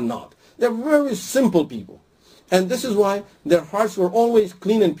that they are not. They're very simple people. And this is why their hearts were always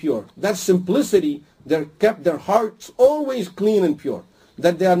clean and pure. That simplicity, they kept their hearts always clean and pure.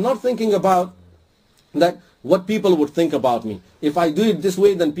 That they are not thinking about that what people would think about me. If I do it this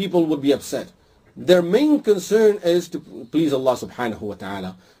way, then people would be upset. Their main concern is to please Allah subhanahu wa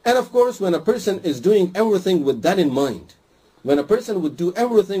ta'ala. And of course, when a person is doing everything with that in mind, when a person would do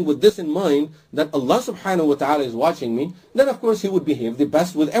everything with this in mind, that Allah subhanahu wa ta'ala is watching me, then of course he would behave the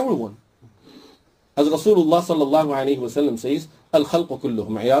best with everyone. As Rasulullah sallallahu alayhi wa sallam says, Al-khalqu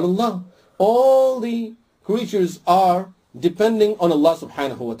kulluhum iyalullah. All the creatures are depending on Allah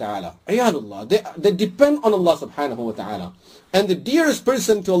subhanahu wa ta'ala. Iyalullah. They depend on Allah subhanahu wa ta'ala. And the dearest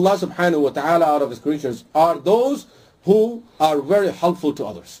person to Allah subhanahu wa ta'ala out of his creatures are those who are very helpful to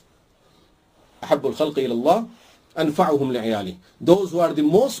others. أحب الخلق إلى الله أنفعهم لعياله. Those who are the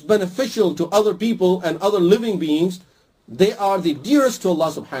most beneficial to other people and other living beings, they are the dearest to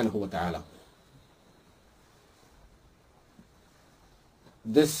Allah subhanahu wa ta'ala.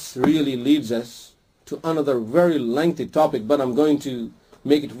 This really leads us to another very lengthy topic, but I'm going to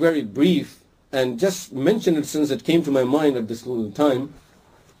make it very brief and just mention it since it came to my mind at this little time.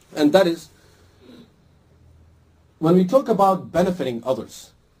 And that is, when we talk about benefiting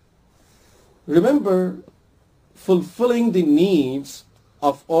others, remember, fulfilling the needs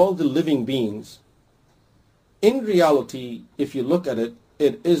of all the living beings, in reality, if you look at it,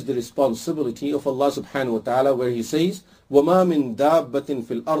 it is the responsibility of Allah subhanahu wa ta'ala, where He says, وَمَا مِن دَابَّةٍ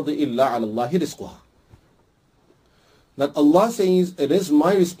فِي الْأَرْضِ إِلَّا عَلَى اللَّهِ رِزْقُهَا. That Allah says, it is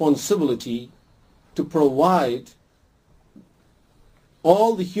my responsibility to provide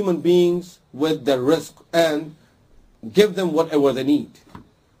all the human beings with their rizq and give them whatever they need,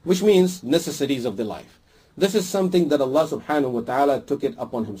 which means necessities of their life. This is something that Allah subhanahu wa ta'ala took it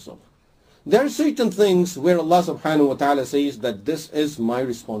upon Himself. There are certain things where Allah subhanahu wa ta'ala says that this is my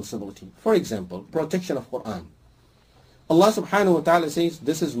responsibility. For example, protection of Quran. Allah subhanahu wa ta'ala says,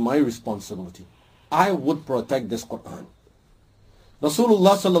 this is my responsibility. I would protect this Quran.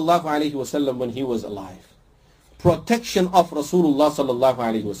 Rasulullah sallallahu alayhi wasallam, when he was alive, protection of Rasulullah sallallahu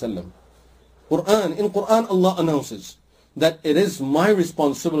alayhi wasallam. In Quran Allah announces that it is my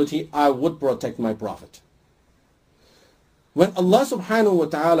responsibility, I would protect my Prophet. When Allah subhanahu wa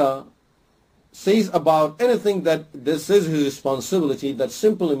ta'ala says about anything that this is his responsibility, that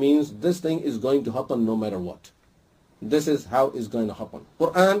simply means this thing is going to happen no matter what. This is how it's going to happen.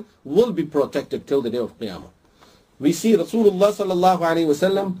 Quran will be protected till the day of Qiyamah. We see Rasulullah sallallahu alayhi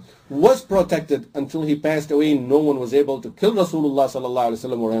wasallam was protected until he passed away. No one was able to kill Rasulullah sallallahu alayhi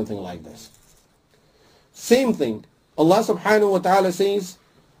wasallam or anything like this. Same thing. Allah subhanahu wa ta'ala says,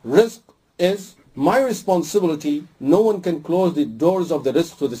 rizq is my responsibility. No one can close the doors of the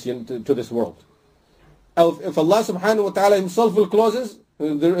rizq to this world. If Allah subhanahu wa ta'ala himself will close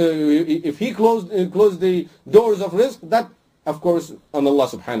if he closed the doors of rizq, that of course on Allah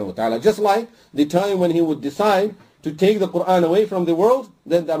subhanahu wa ta'ala. Just like the time when he would decide to take the Quran away from the world,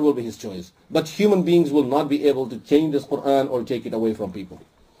 then that will be his choice. But human beings will not be able to change this Quran or take it away from people.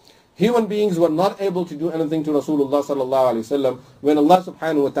 Human beings were not able to do anything to Rasulullah sallallahu alaihi wasallam when Allah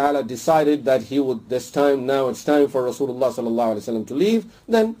subhanahu wa ta'ala decided that he would, now it's time for Rasulullah sallallahu alaihi wasallam to leave,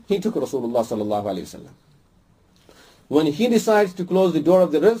 then he took Rasulullah sallallahu alaihi wasallam. When he decides to close the door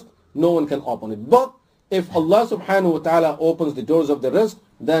of the rizq, no one can open it. But if Allah subhanahu wa ta'ala opens the doors of the rizq,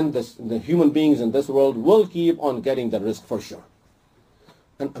 then the human beings in this world will keep on getting the rizq for sure.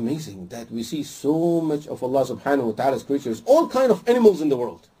 And amazing that we see so much of Allah subhanahu wa ta'ala's creatures, all kind of animals in the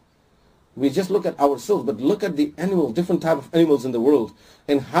world. We just look at ourselves, but look at the animal, different type of animals in the world,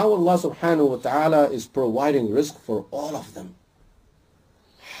 and how Allah subhanahu wa ta'ala is providing rizq for all of them.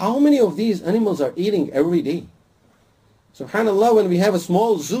 How many of these animals are eating every day? Subhanallah, when we have a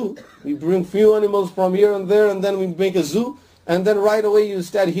small zoo, we bring few animals from here and there, and then we make a zoo, and then right away you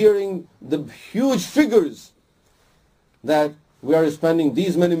start hearing the huge figures that we are spending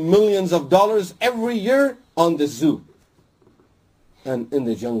these many millions of dollars every year on the zoo. And in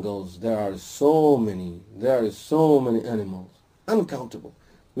the jungles, there are so many animals, uncountable.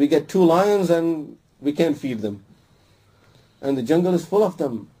 We get 2 lions and we can't feed them. And the jungle is full of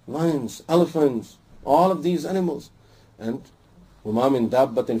them, lions, elephants, all of these animals. And وَمَا مِن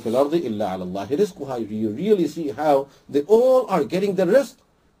دَابَّةٍ فِي الْأَرْضِ إِلَّا عَلَى اللَّهِ رِزْقُهَا. You really see how they all are getting the rizq,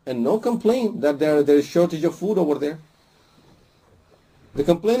 and no complaint that there is shortage of food over there. The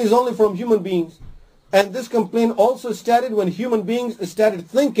complaint is only from human beings. And this complaint also started when human beings started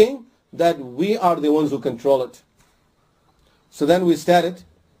thinking that we are the ones who control it. So then we started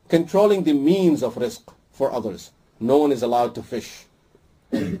controlling the means of rizq for others. No one is allowed to fish.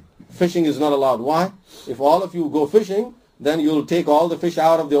 Fishing is not allowed. Why? If all of you go fishing, then you'll take all the fish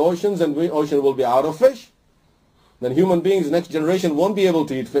out of the oceans and the ocean will be out of fish. Then human beings, next generation, won't be able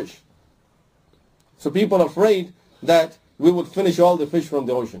to eat fish. So people are afraid that we would finish all the fish from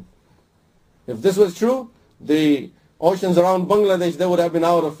the ocean. If this was true, the oceans around Bangladesh, they would have been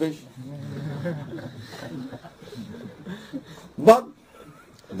out of fish. But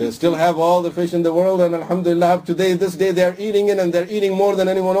they still have all the fish in the world, and alhamdulillah, up to this day they are eating it, and they're eating more than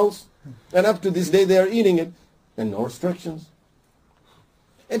anyone else. And up to this day they are eating it, and no restrictions.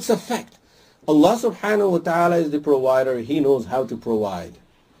 It's a fact. Allah subhanahu wa ta'ala is the provider. He knows how to provide.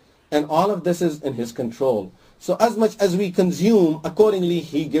 And all of this is in His control. So as much as we consume, accordingly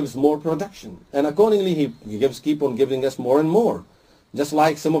He gives more production. And accordingly He keep on giving us more and more. Just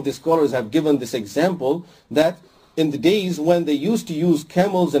like some of the scholars have given this example, that in the days when they used to use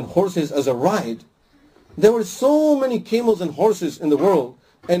camels and horses as a ride, there were so many camels and horses in the world.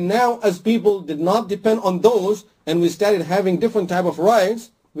 And now as people did not depend on those, and we started having different type of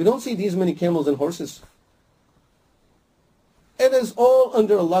rides, we don't see these many camels and horses. It is all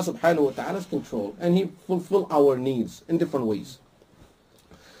under Allah subhanahu wa ta'ala's control, and He fulfill our needs in different ways.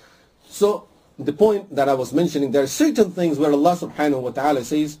 So the point that I was mentioning, there are certain things where Allah subhanahu wa ta'ala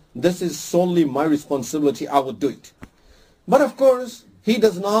says, this is solely my responsibility, I would do it. But of course, He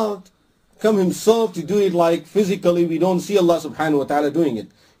does not come Himself to do it like physically. We don't see Allah subhanahu wa ta'ala doing it.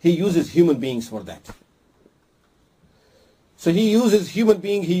 He uses human beings for that. So He uses human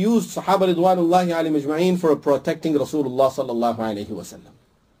beings. He used Sahaba Ridwanullahi alayhim ajma'in for protecting Rasulullah sallallahu alayhi wa sallam.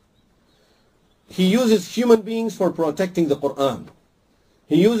 He uses human beings for protecting the Quran.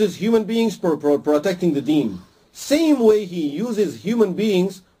 He uses human beings for protecting the deen. Same way He uses human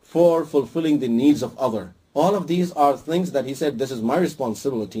beings for fulfilling the needs of others. All of these are things that He said, this is my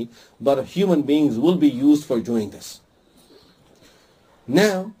responsibility, but human beings will be used for doing this.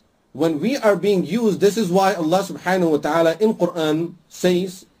 Now, when we are being used, this is why Allah subhanahu wa ta'ala in Quran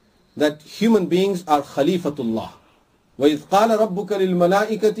says that human beings are khalifatullah. وَإِذْ قَالَ رَبُّكَ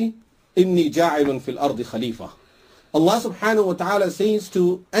لِلْمَلَائِكَةِ إِنِّي جَاعِلٌ فِي الْأَرْضِ خَلِيفَةً. Allah subhanahu wa ta'ala says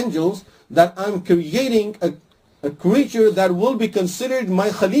to angels that I'm creating a creature that will be considered my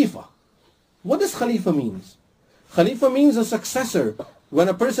Khalifa. What does Khalifa means? Khalifa means a successor. When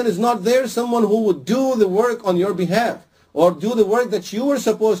a person is not there, someone who would do the work on your behalf, or do the work that you were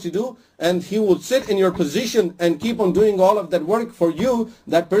supposed to do, and he would sit in your position and keep on doing all of that work for you,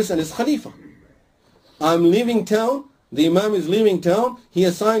 that person is Khalifa. I'm leaving town, the Imam is leaving town, he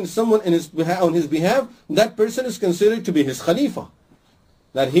assigns someone on his behalf, that person is considered to be his Khalifa.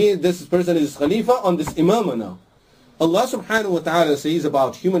 This person is Khalifa on this Imam now. Allah subhanahu wa ta'ala says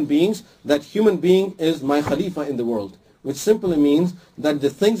about human beings that human being is my Khalifa in the world, which simply means that the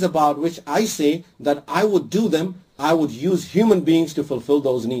things about which I say that I would do them, I would use human beings to fulfill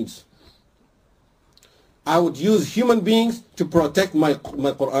those needs. I would use human beings to protect my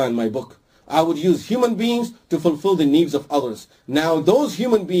Quran, my book. I would use human beings to fulfill the needs of others. Now those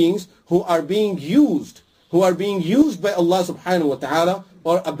human beings who are being used by Allah subhanahu wa ta'ala,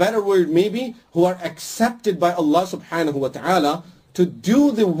 or a better word maybe, who are accepted by Allah subhanahu wa ta'ala to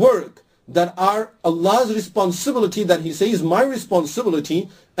do the work that are Allah's responsibility, that He says my responsibility,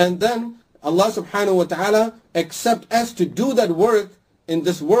 and then Allah subhanahu wa ta'ala accept us to do that work in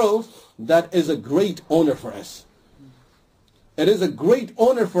this world, that is a great honor for us. It is a great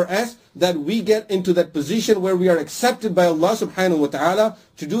honor for us that we get into that position where we are accepted by Allah subhanahu wa ta'ala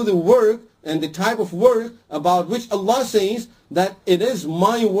to do the work and the type of work about which Allah says that it is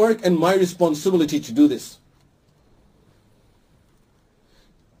my work and my responsibility to do this.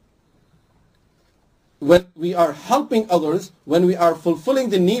 When we are helping others, when we are fulfilling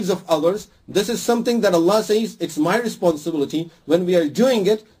the needs of others, this is something that Allah says it's my responsibility. When we are doing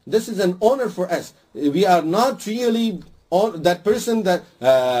it, this is an honor for us. We are not really that person, that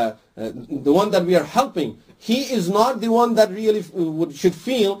the one that we are helping. He is not the one that really should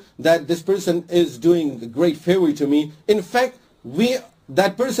feel that this person is doing a great favor to me. In fact,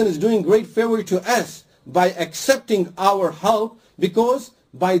 that person is doing great favor to us by accepting our help, because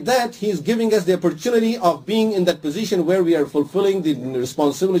by that he is giving us the opportunity of being in that position where we are fulfilling the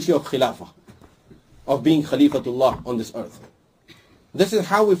responsibility of Khilafah, of being Khalifatullah on this earth. This is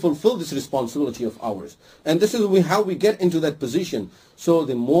how we fulfill this responsibility of ours. And this is how we get into that position. So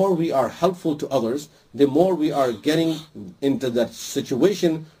the more we are helpful to others, the more we are getting into that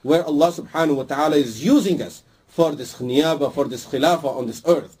situation where Allah subhanahu wa ta'ala is using us for this niyaba, for this khilafah on this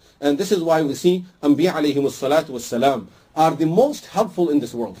earth. And this is why we see Anbiya alayhimus salatu wassalam are the most helpful in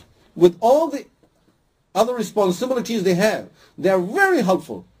this world. With all the other responsibilities they have, they are very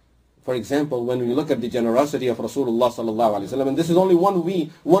helpful. For example, when we look at the generosity of Rasulullah sallallahu alaihi wasallam, and this is only one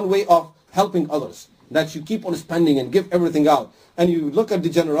way of helping others, that you keep on spending and give everything out. And you look at the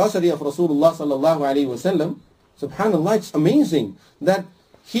generosity of Rasulullah sallallahu alaihi wasallam, subhanallah, it's amazing that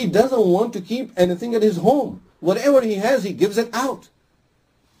he doesn't want to keep anything at his home. Whatever he has, he gives it out.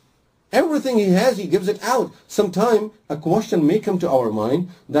 Everything he has, he gives it out. Sometime a question may come to our mind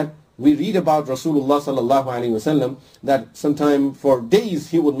that we read about Rasulullah sallallahu alaihi wasallam that sometime for days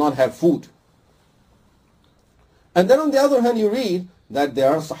he would not have food. And then on the other hand, you read that there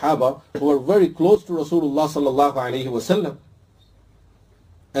are Sahaba who are very close to Rasulullah sallallahu alaihi wasallam,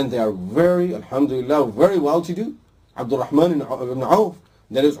 and they are very, alhamdulillah, very well-to-do. Abdul Rahman ibn Auf,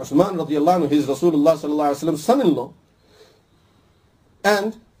 there is Uthman radiallahu anhu, his Rasulullah sallallahu alaihi wasallam's son-in-law,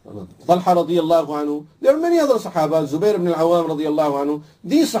 and Talha radiallahu anhu. There are many other Sahaba, Zubair ibn al-Awwam radiallahu anhu.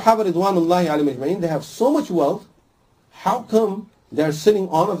 These Sahaba ridwanullahi alayhim ajma'in, they have so much wealth. How come they are sitting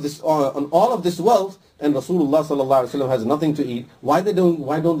on all of this wealth, and Rasulullah sallallahu alaihi wasallam has nothing to eat? Why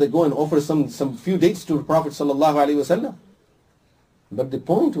don't they go and offer some few dates to the Prophet sallallahu alaihi wasallam? But the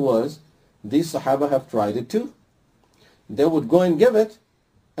point was, these Sahaba have tried it too. They would go and give it,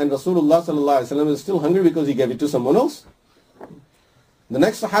 and Rasulullah sallallahu alaihi wasallam is still hungry because he gave it to someone else. The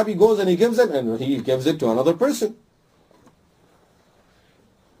next Sahabi goes and he gives it, and he gives it to another person.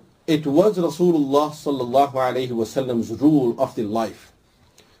 It was Rasulullah sallallahu alaihi wasallam's rule of the life.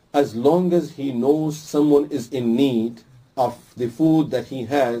 As long as he knows someone is in need of the food that he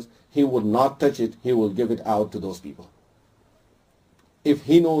has, he would not touch it, he will give it out to those people. If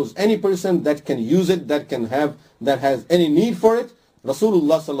he knows any person that can use it, that has any need for it,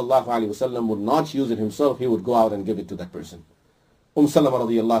 Rasulullah sallallahu alaihi wasallam would not use it himself, he would go out and give it to that person. Salama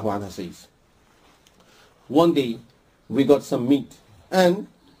radiallahu anha says, one day we got some meat, and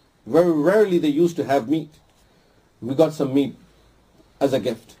very rarely they used to have meat. We got some meat as a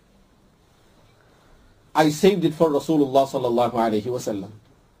gift. I saved it for Rasulullah sallallahu alaihi wasallam.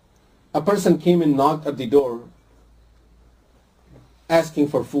 A person came and knocked at the door asking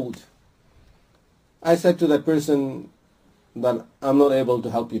for food. I said to that person that I'm not able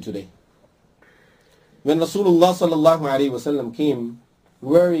to help you today. When Rasulullah sallallahu alaihi wasallam came,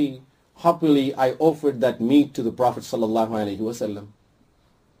 very happily I offered that meat to the Prophet sallallahu alaihi wasallam.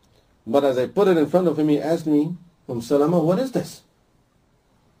 But as I put it in front of him, he asked me, Salama, what is this?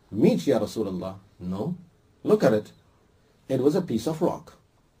 Meat, ya Rasulullah. No, look at it. It was a piece of rock.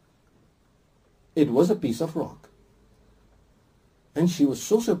 It was a piece of rock. And she was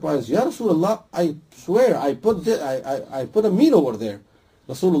so surprised. Ya Rasulullah, I swear I put a meat over there.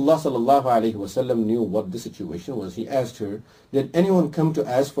 Rasulullah sallallahu alaihi wasallam knew what the situation was. He asked her, did anyone come to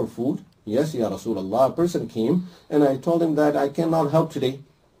ask for food? Yes, Ya Rasulullah. A person came and I told him that I cannot help today.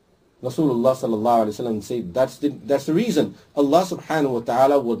 Rasulullah sallallahu alaihi wasallam said, that's the reason. Allah subhanahu wa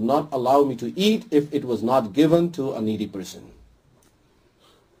ta'ala would not allow me to eat if it was not given to a needy person.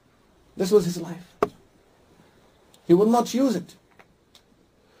 This was his life. He would not use it.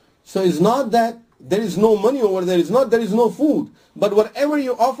 So it's not that there is no money over there. It's not there is no food. But whatever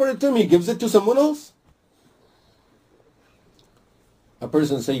you offer it to him, he gives it to someone else. A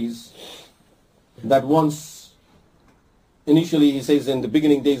person says that once, initially he says in the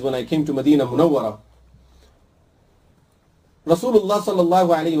beginning days when I came to Medina Munawwara, Rasulullah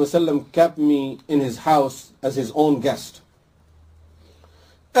sallallahu alayhi wasallam kept me in his house as his own guest.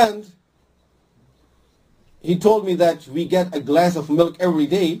 And he told me that we get a glass of milk every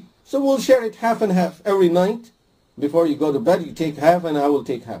day, so we'll share it half and half every night. Before you go to bed, you take half and I will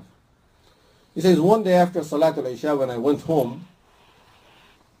take half. He says, one day after Salatul Isha, when I went home,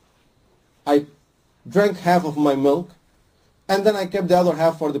 I drank half of my milk and then I kept the other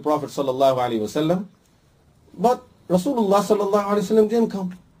half for the Prophet sallallahu alaihi wasallam. But Rasulullah sallallahu alaihi wasallam didn't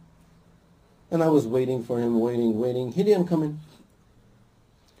come. And I was waiting for him, waiting. He didn't come in.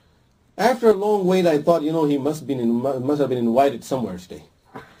 After a long wait, I thought, he must have been invited somewhere to stay.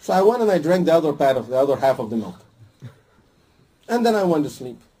 So I went and I drank the other half of the milk. And then I went to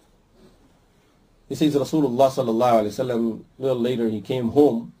sleep. He says Rasulullah sallallahu alaihi wasallam, a little later he came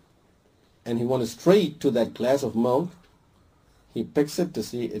home and he went straight to that glass of milk. He picks it to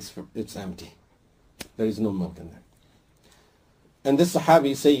see it's empty. There is no milk in there. And this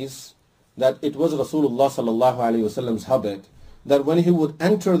Sahabi says that it was Rasulullah sallallahu alaihi wasallam's habit that when he would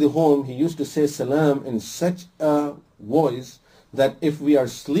enter the home, he used to say salam in such a voice that if we are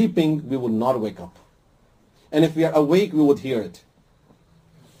sleeping, we would not wake up. And if we are awake, we would hear it.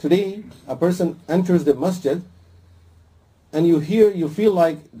 Today, a person enters the masjid and you feel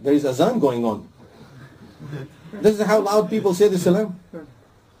like there is azan going on. This is how loud people say the salam.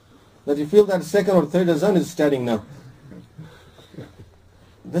 That you feel that second or third azan is starting now.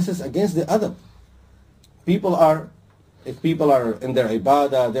 This is against the adab. If people are in their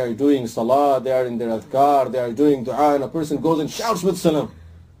ibadah, they are doing salah, they are in their adhkar, they are doing dua, and a person goes and shouts with salam,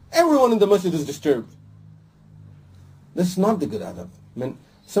 everyone in the masjid is disturbed. This is not the good adab.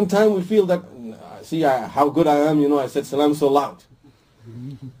 Sometimes we feel that, see how good I am, I said salam so loud.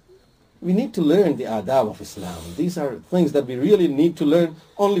 We need to learn the adab of Islam. These are things that we really need to learn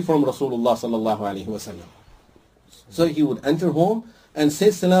only from Rasulullah sallallahu alaihi wasallam. So he would enter home and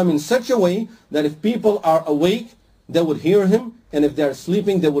say salam in such a way that if people are awake, they would hear him, and if they are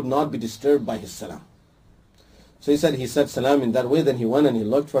sleeping, they would not be disturbed by his salam. So he said salam in that way, then he went and he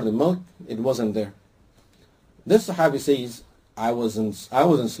looked for the milk, it wasn't there. This Sahabi says, I wasn't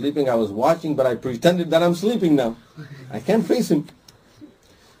sleeping, I was watching, but I pretended that I'm sleeping now. I can't face him.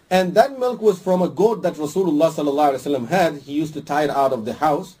 And that milk was from a goat that Rasulullah sallallahu alaihi wasallam had. He used to tie it out of the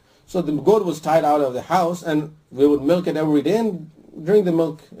house. So the goat was tied out of the house, and we would milk it every day and drink the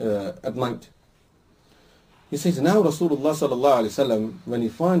milk at night. He says, now Rasulullah sallallahu alaihi wasallam, when he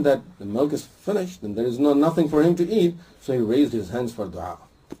found that the milk is finished and there is nothing for him to eat, so he raised his hands for dua.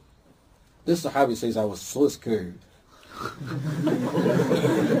 This Sahabi says, I was so scared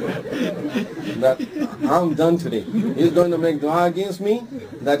that I'm done today. He's going to make dua against me,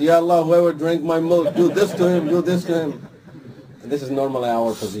 that Ya Allah, whoever drank my milk, do this to him, do this to him. And this is normally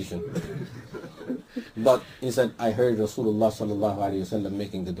our position. But he said, I heard Rasulullah sallallahu alaihi wasallam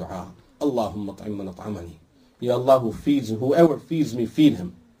making the dua. Allahumma ta'imman at'amani. Ya Allah, whoever feeds me, feed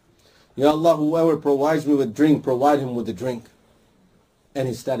him. Ya Allah, whoever provides me with drink, provide him with the drink. And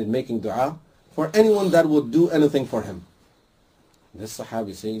he started making dua for anyone that would do anything for him. This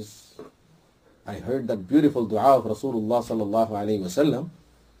Sahabi says, I heard that beautiful dua of Rasulullah sallallahu alaihi wasallam.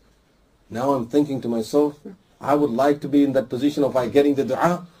 Now I'm thinking to myself, I would like to be in that position of getting the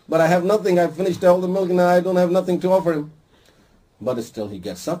dua, but I have nothing. I've finished all the milk and I don't have nothing to offer him. But still he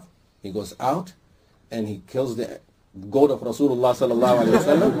gets up, he goes out, and he kills the goat of Rasulullah sallallahu alaihi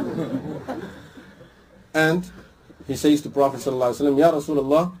wasallam. And he says to Prophet sallallahu alaihi wasallam, Ya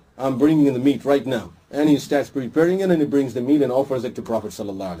Rasulullah, I'm bringing in the meat right now. And he starts preparing it, and he brings the meat and offers it to Prophet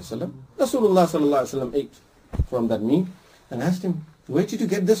sallallahu alaihi wasallam. Rasulullah sallallahu alaihi wasallam ate from that meat and asked him, "Where did you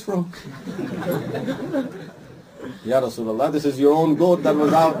get this from?" "Ya Rasulullah, this is your own goat that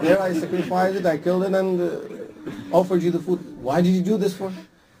was out there. I sacrificed it, I killed it, and offered you the food." "Why did you do this for?"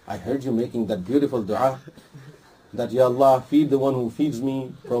 "I heard you making that beautiful dua, that Ya Allah, feed the one who feeds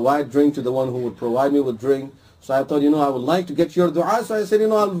me, provide drink to the one who would provide me with drink. So I thought, I would like to get your dua. So I said,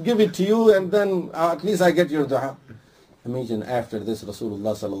 I'll give it to you, and then at least I get your dua." Imagine, after this,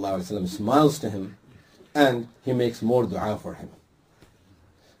 Rasulullah sallallahu alaihi wasallam smiles to him, and he makes more dua for him.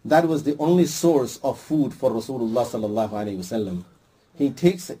 That was the only source of food for Rasulullah sallallahu alaihi wasallam. He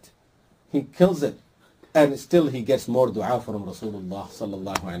takes it, he kills it, and still he gets more dua from Rasulullah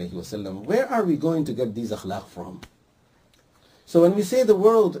sallallahu alaihi wasallam. Where are we going to get these akhlaq from? So when we say the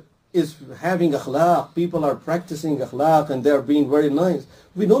world is having akhlaq, people are practicing akhlaq, and they're being very nice,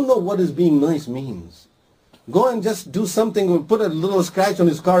 we don't know what is being nice means. Go and just do something, or put a little scratch on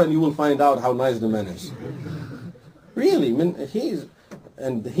his car, and you will find out how nice the man is. Really,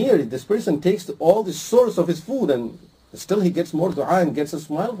 and here this person takes all the source of his food, and still he gets more dua and gets a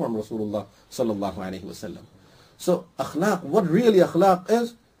smile from Rasulullah sallallahu alaihi wasallam. So akhlaq, what really akhlaq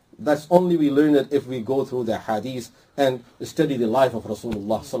is, that's only we learn it if we go through the hadith and study the life of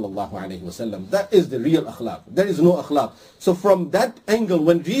Rasulullah sallallahu alaihi wasallam. That is the real akhlaq. There is no akhlaq. So from that angle,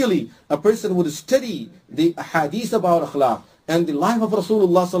 when really a person would study the hadith about akhlaq and the life of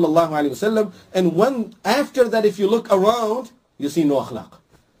Rasulullah sallallahu alaihi wasallam, and when after that, if you look around, you see no akhlaq.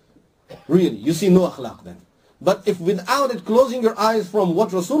 Really, you see no akhlaq then. But if without it, closing your eyes from what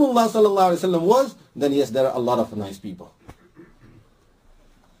Rasulullah sallallahu alaihi wasallam was, then yes, there are a lot of nice people.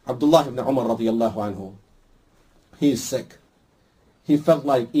 Abdullah ibn Umar radiyallahu anhu, he is sick. He felt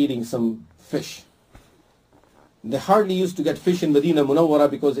like eating some fish. They hardly used to get fish in Medina Munawwara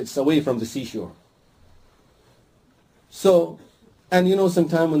because it's away from the seashore. So, and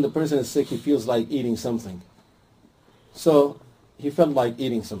sometimes when the person is sick, he feels like eating something. So, he felt like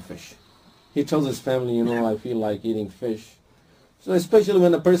eating some fish. He tells his family, I feel like eating fish. So especially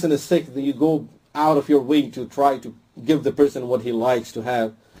when a person is sick, you go out of your way to try to give the person what he likes to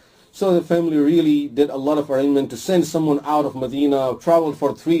have. So the family really did a lot of arrangement to send someone out of Medina, travel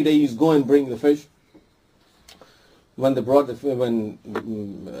for 3 days, go and bring the fish. When that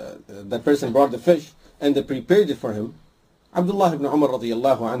person brought the fish and they prepared it for him, Abdullah ibn Umar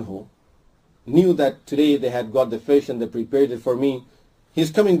radiyallahu anhu knew that today they had got the fish and they prepared it for me. He's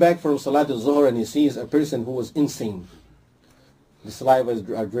coming back from Salatul Zuhr and he sees a person who was insane. The saliva is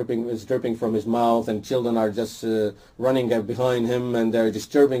dripping from his mouth, and children are just running behind him, and they're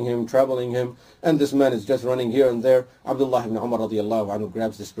disturbing him, troubling him, and this man is just running here and there. Abdullah ibn Umar radiyallahu anhu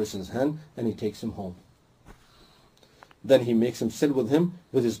grabs this person's hand and he takes him home. Then he makes him sit with him.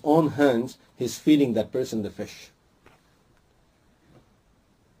 With his own hands, he's feeding that person the fish.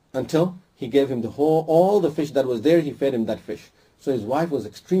 Until he gave him all the fish that was there, he fed him that fish. So his wife was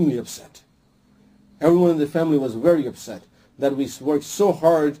extremely upset. Everyone in the family was very upset that we worked so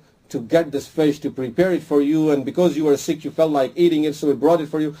hard to get this fish, to prepare it for you, and because you were sick, you felt like eating it, so we brought it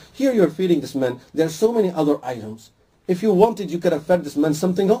for you. Here you're feeding this man. There are so many other items. If you wanted, you could have fed this man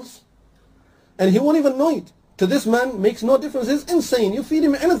something else. And he won't even know it. To this man, makes no difference. He's insane. You feed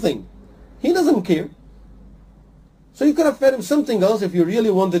him anything. He doesn't care. So you could have fed him something else if you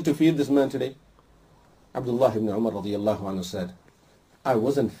really wanted to feed this man today. Abdullah ibn Umar radiyallahu anhu said, I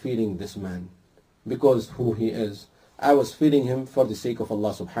wasn't feeding this man because who he is. I was feeding him for the sake of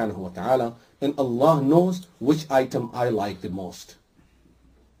Allah subhanahu wa ta'ala, and Allah knows which item I like the most.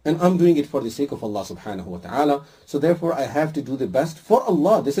 And I'm doing it for the sake of Allah subhanahu wa ta'ala, so therefore I have to do the best for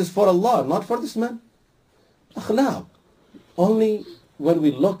Allah. This is for Allah, not for this man. Akhlaq. Only when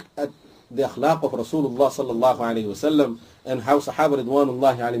we look at the akhlaq of Rasulullah sallallahu alayhi wa sallam, and how Sahaba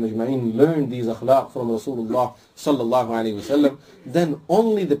ridwanullahi alayhim ajma'in learned these akhlaq from Rasulullah sallallahu alayhi wa sallam, then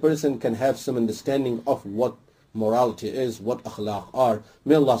only the person can have some understanding of what morality is, what akhlaq are.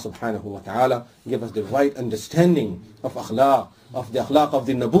 May Allah subhanahu wa ta'ala give us the right understanding of akhlaq, of the akhlaq of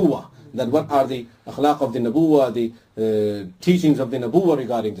the nabuwah, that what are the akhlaq of the nabuwah, the teachings of the nabuwah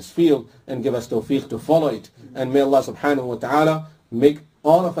regarding this field, and give us tawfiq to follow it. And may Allah subhanahu wa ta'ala make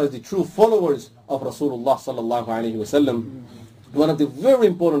all of us the true followers of Rasulullah sallallahu alayhi wa sallam. One of the very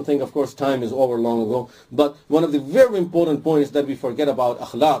important things, of course time is over long ago, but one of the very important points that we forget about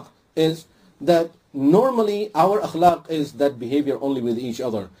akhlaq is that normally our akhlaq is that behavior only with each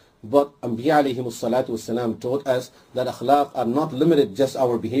other. But Anbiya alayhimus salatu wassalam taught us that akhlaq are not limited just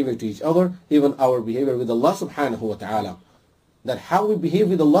our behavior to each other, even our behavior with Allah subhanahu wa ta'ala. That how we behave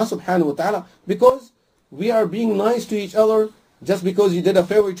with Allah subhanahu wa ta'ala, because we are being nice to each other, Just because you did a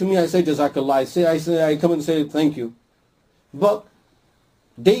favor to me, I say Jazakallah. I come and say thank you. But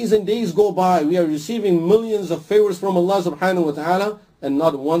days and days go by, we are receiving millions of favors from Allah subhanahu wa ta'ala, and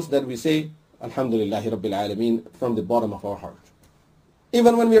not once that we say Alhamdulillahi Rabbil Alameen from the bottom of our heart.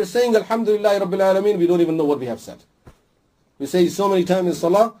 Even when we are saying Alhamdulillahi Rabbil Alameen, we don't even know what we have said. We say so many times in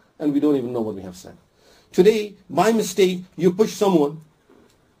Salah, and we don't even know what we have said. Today, by mistake, you push someone,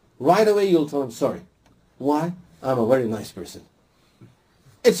 right away you'll tell them sorry. Why? I'm a very nice person.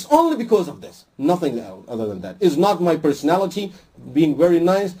 It's only because of this, nothing else other than that. It's not my personality being very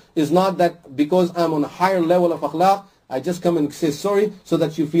nice. It's not that because I'm on a higher level of akhlaq, I just come and say sorry so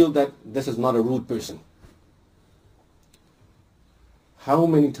that you feel that this is not a rude person. How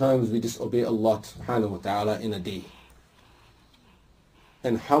many times we disobey Allah subhanahu wa ta'ala in a day?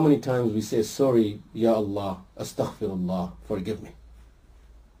 And how many times we say sorry, Ya Allah, astaghfirullah, forgive me.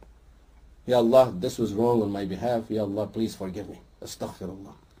 Ya Allah, this was wrong on my behalf. Ya Allah, please forgive me.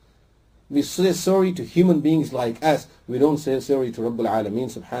 Astaghfirullah. We say sorry to human beings like us. We don't say sorry to Rabbul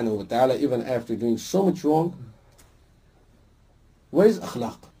Alameen subhanahu wa ta'ala even after doing so much wrong. Where is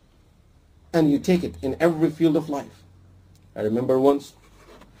akhlaq? And you take it in every field of life. I remember once,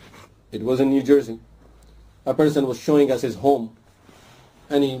 it was in New Jersey, a person was showing us his home,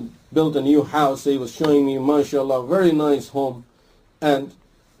 and he built a new house. So he was showing me, mashallah, very nice home. And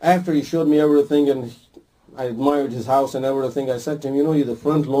after he showed me everything and I admired his house and everything, I said to him, you know, the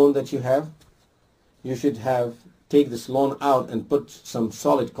front lawn that you have, you should take this lawn out and put some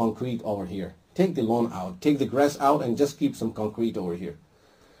solid concrete over here. Take the lawn out, take the grass out, and just keep some concrete over here.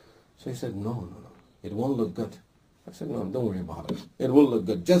 So he said, no, it won't look good. I said, no, don't worry about it. It will look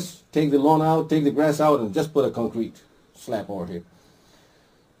good. Just take the lawn out, take the grass out, and just put a concrete slab over here.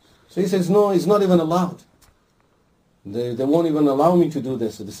 So he says, no, it's not even allowed. They won't even allow me to do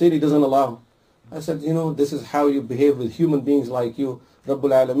this. The city doesn't allow. I said, you know, this is how you behave with human beings like you.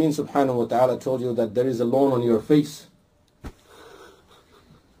 Rabbul Alameen subhanahu wa ta'ala told you that there is a lawn on your face.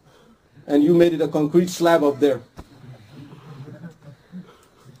 And you made it a concrete slab up there.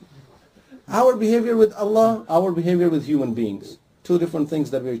 Our behavior with Allah, our behavior with human beings. Two different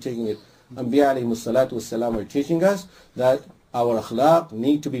things that we are taking it. Anbiya alayhimus salatu wassalam are teaching us that our akhlaq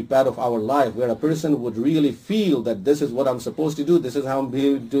need to be part of our life, where a person would really feel that this is what I'm supposed to do, this is how I'm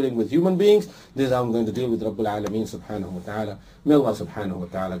dealing with human beings, this is how I'm going to deal with Rabbul Alameen subhanahu wa ta'ala. May Allah subhanahu wa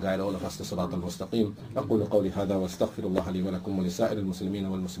ta'ala guide all of us to Sirat al-Mustaqim. أقول قولي هذا واستغفر الله لي ولكم ولسائر المسلمين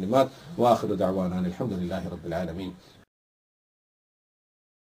والمسلمات وآخر دعوانا الحمد لله رب العالمين.